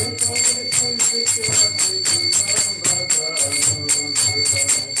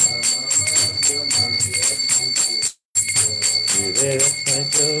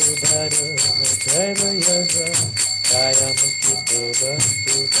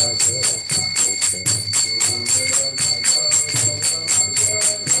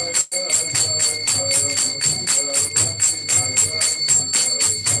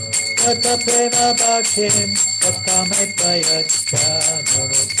Prema Bhaktim Sakamaipayacha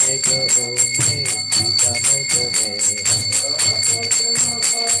Nurutega Ome Sitamaitave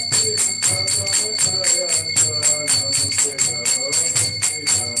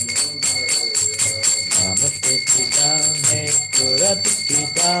Namaste Sitame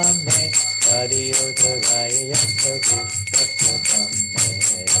Puratikitame Hariyodagaya Savistatame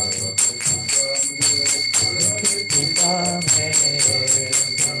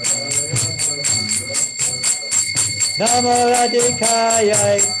Namo Radhikaya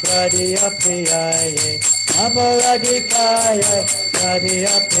Pradiyapiyaya Namo Radhikaya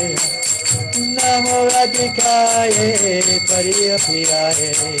Pradiyapiyaya Namo Radhikaya Pradiyapiyaya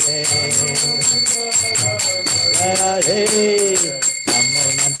Radhe Namo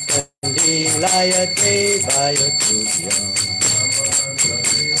Nantalilaya Devaya Tuvyam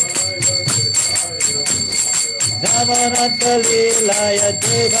Namo Nantalilaya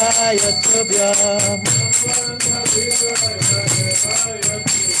Devaya Tuvyam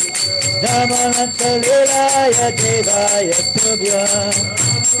Namo Nantalilaya Devaya Tuvyam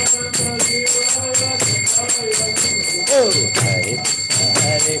Oh,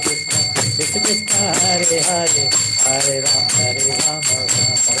 Hare Krishna, Krishna Krishna, Hare Hare, Hare Ram, Ram Ram,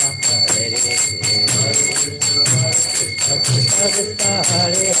 Hare Hare. Krishna Krishna,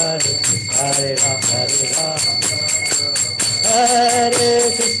 Hare Hare, Hare Ram,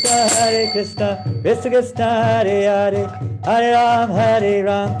 Hare Krishna, Krishna Krishna, Hare Hare, Hare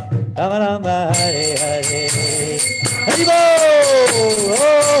Ram, Ram Ram, Hare Hare. Haribo,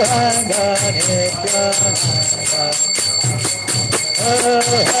 oh, Angane Krishna. Oh,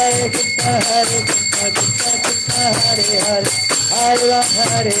 Hare Krishna, Krishna Krishna, Hare Hare, Hare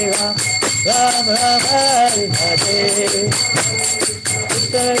Ram, Ram Ram, Hare Hare.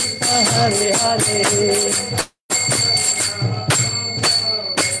 Krishna Krishna, Hare Hare.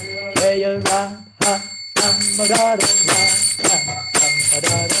 Jaya Radha, Radha, Radha, Radhe.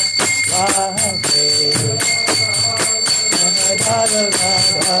 Radha,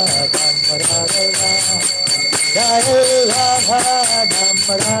 Radha, Radha. Jaya Radha, Radha,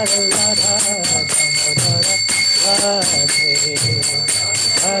 Radha,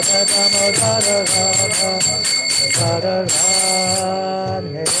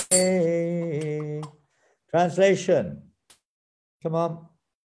 Radha. Translation. Come on.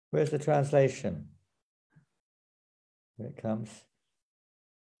 Where's the translation? Here it comes.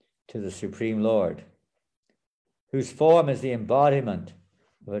 To the Supreme Lord, whose form is the embodiment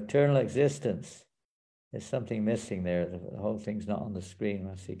of eternal existence. There's something missing there. The whole thing's not on the screen,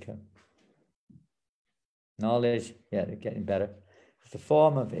 Masika. Knowledge, yeah, they're getting better. It's the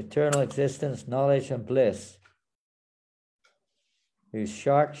form of eternal existence, knowledge, and bliss, whose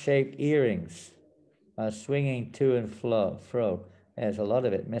shark-shaped earrings are swinging to and fro. There's a lot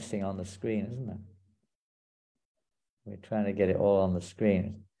of it missing on the screen, isn't there? We're trying to get it all on the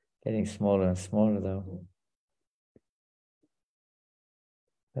screen. Getting smaller and smaller, though.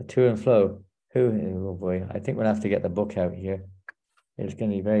 To and fro. Oh boy, I think we'll have to get the book out here. It's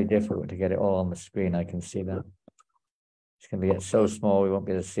going to be very difficult to get it all on the screen. I can see that. It's going to get so small we won't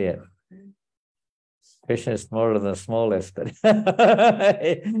be able to see it. Krishna is smaller than the smallest, but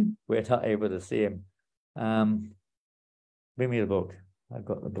we're not able to see him. Bring me the book. I've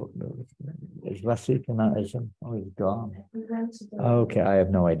got the book. Is Vasika not? Oh, he's gone. Okay, I have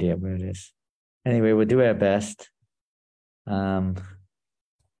no idea where it is. Anyway, we'll do our best.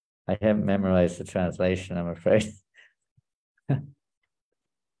 I haven't memorized the translation, I'm afraid. What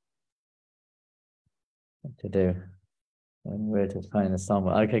to do? And where to find the song?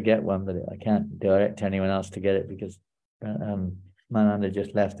 I could get one, but I can't direct anyone else to get it because Mananda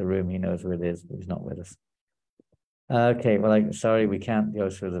just left the room. He knows where it is, but he's not with us. Okay, well, sorry, we can't go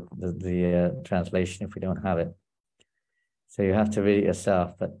through the translation if we don't have it. So you have to read it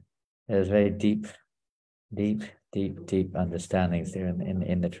yourself, but there's very deep understandings there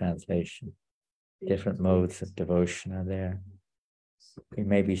in the translation. Different modes of devotion are there. We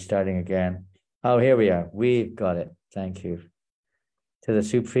may be starting again. Oh, here we are. We've got it. Thank you. To the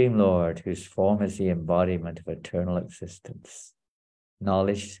Supreme Lord, whose form is the embodiment of eternal existence,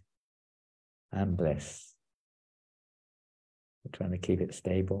 knowledge and bliss. We're trying to keep it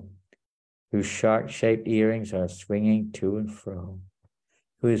stable. Whose shark-shaped earrings are swinging to and fro,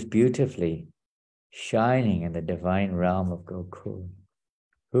 who is beautifully shining in the divine realm of Gokul,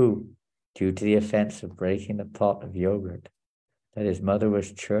 who, due to the offense of breaking the pot of yogurt that his mother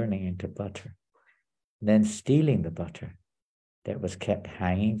was churning into butter, and then stealing the butter that was kept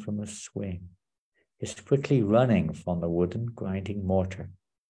hanging from a swing, is quickly running from the wooden grinding mortar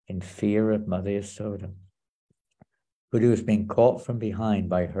in fear of Mother Yasoda, who was being caught from behind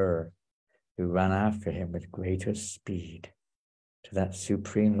by her, who ran after him with greater speed. To that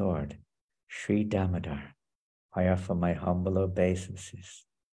Supreme Lord, Sri Damodar, I offer my humble obeisances.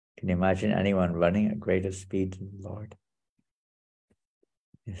 Can you imagine anyone running at greater speed than the Lord?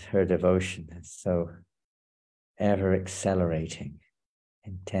 It's her devotion that's so ever accelerating,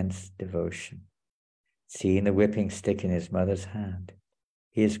 intense devotion. Seeing the whipping stick in his mother's hand,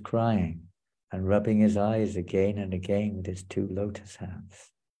 he is crying and rubbing his eyes again and again with his two lotus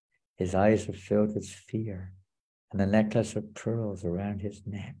hands. His eyes are filled with fear, and the necklace of pearls around his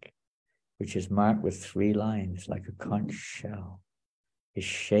neck, which is marked with 3 lines like a conch shell, is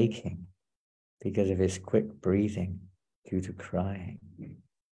shaking because of his quick breathing due to crying.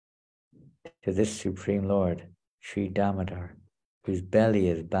 To this Supreme Lord, Sri Damodar, whose belly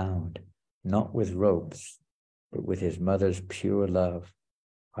is bound, not with ropes, but with his mother's pure love,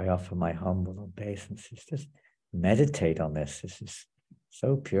 I offer my humble obeisances. Just meditate on this. This is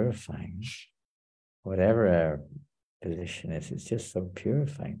so purifying. Whatever our position is, it's just so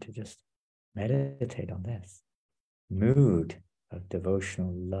purifying to just meditate on this mood of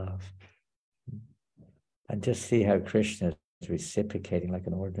devotional love. And just see how Krishna is reciprocating like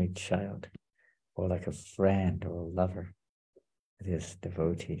an ordinary child, or like a friend or a lover with his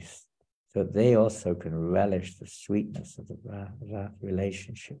devotees, so that they also can relish the sweetness of that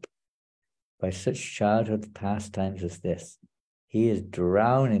relationship. By such childhood pastimes as this, he is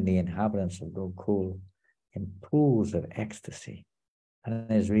drowning the inhabitants of Gokul in pools of ecstasy,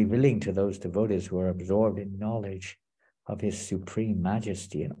 and is revealing to those devotees who are absorbed in knowledge of his supreme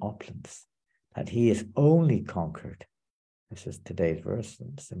majesty and opulence that he is only conquered. This is today's verse,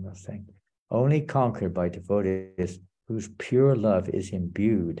 similar thing. Only conquered by devotees whose pure love is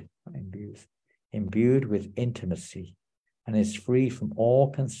imbued with intimacy, and is free from all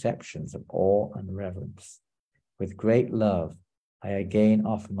conceptions of awe and reverence. With great love, I again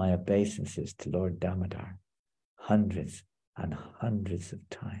offer my obeisances to Lord Damodar, hundreds and hundreds of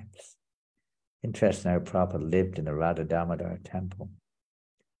times. Interesting how Prabhupada lived in the Radha Damodar temple.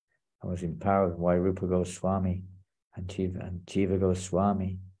 I was empowered by Rupa Goswami and Jiva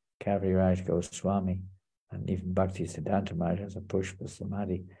Goswami, Kaviraj Goswami, and even Bhakti Siddhanta Maharaj has a Pushpa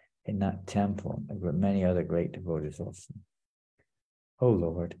Samadhi in that temple. There were many other great devotees also. O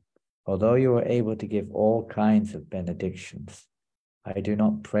Lord, although you are able to give all kinds of benedictions, I do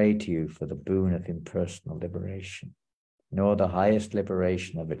not pray to you for the boon of impersonal liberation, nor the highest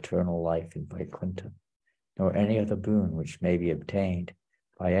liberation of eternal life in Vaikuntha, nor any other boon which may be obtained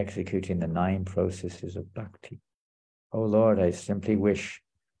by executing the 9 processes of bhakti. O Lord, I simply wish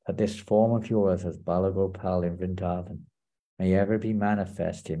that this form of yours as Balagopal in Vrindavan may ever be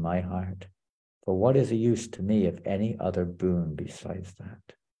manifest in my heart. For what is the use to me of any other boon besides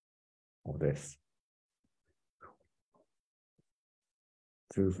that? Or this.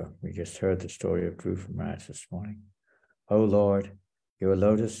 Dhruva, we just heard the story of Dhruva Maharaj this morning. O Lord, your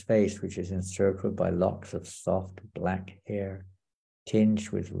lotus face, which is encircled by locks of soft black hair, tinged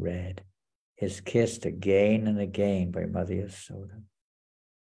with red, is kissed again and again by Mother Yasoda,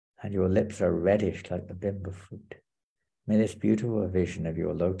 and your lips are reddish like the bimba fruit. May this beautiful vision of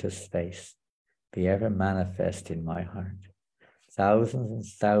your lotus face be ever manifest in my heart. Thousands and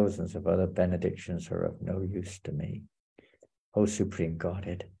thousands of other benedictions are of no use to me. O Supreme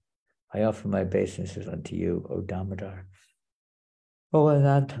Godhead, I offer my obeisances unto you, O Damodar. O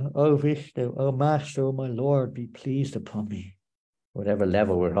Ananta, O Vishnu, O Master, O my Lord, be pleased upon me. Whatever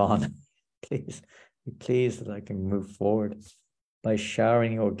level we're on, please, be pleased that I can move forward. By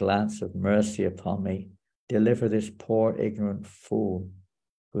showering your glance of mercy upon me, deliver this poor ignorant fool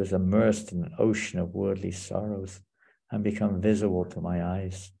who is immersed in an ocean of worldly sorrows and become visible to my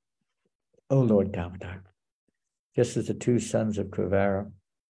eyes. O Lord Damodar, just as the two sons of Kuvera,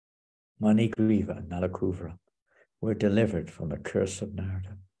 Manigriva and Nalakuvara, were delivered from the curse of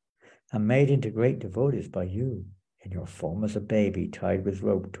Narada and made into great devotees by you in your form as a baby tied with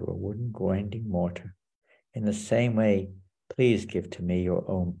rope to a wooden grinding mortar. In the same way, please give to me your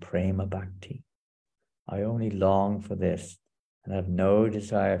own prema bhakti. I only long for this and have no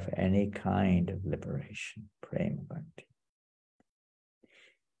desire for any kind of liberation. Prema bhakti.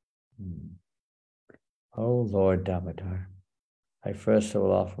 O Lord Damodar, I first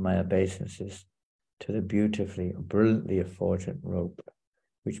will offer my obeisances to the beautifully or brilliantly effulgent rope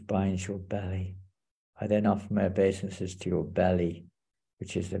which binds your belly. I then offer my obeisances to your belly,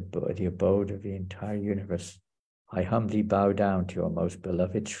 which is the abode of the entire universe. I humbly bow down to your most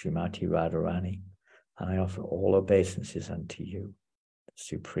beloved Srimati Radharani, and I offer all obeisances unto you, the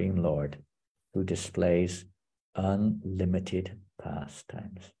Supreme Lord, who displays unlimited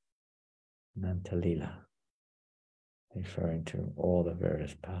pastimes. Nantalila, referring to all the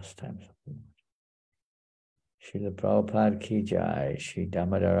various pastimes of the Lord. Srila Prabhupada ki jai, Sri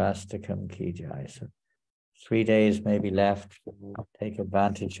Damodarastakam ki jai. So 3 days maybe left. Take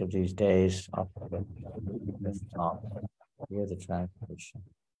advantage of these days. Hear the translation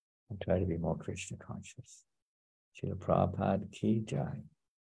and try to be more Krishna conscious. Srila Prabhupada ki jai.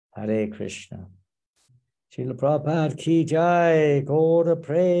 Hare Krishna. Srila Prabhupada ki jai. Gaura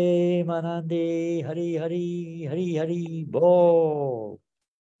Premanandi. Hari Hari Hari Hari Bol.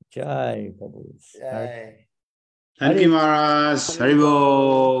 Jai Prabhu. Jai. Thank you, Maharaj.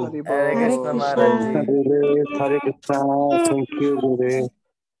 Haribol. Hare Krishna Maharaj ji. Hare Krishna. Thank you, Guru.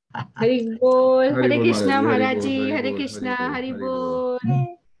 Hari Bol. Hare Haribol, Krishna Maharaj ji. Maharaj ji. Haribol, Hare Haribol, Krishna. Haribol,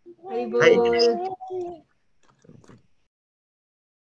 Hari Haribol. Bol. Hari Bol.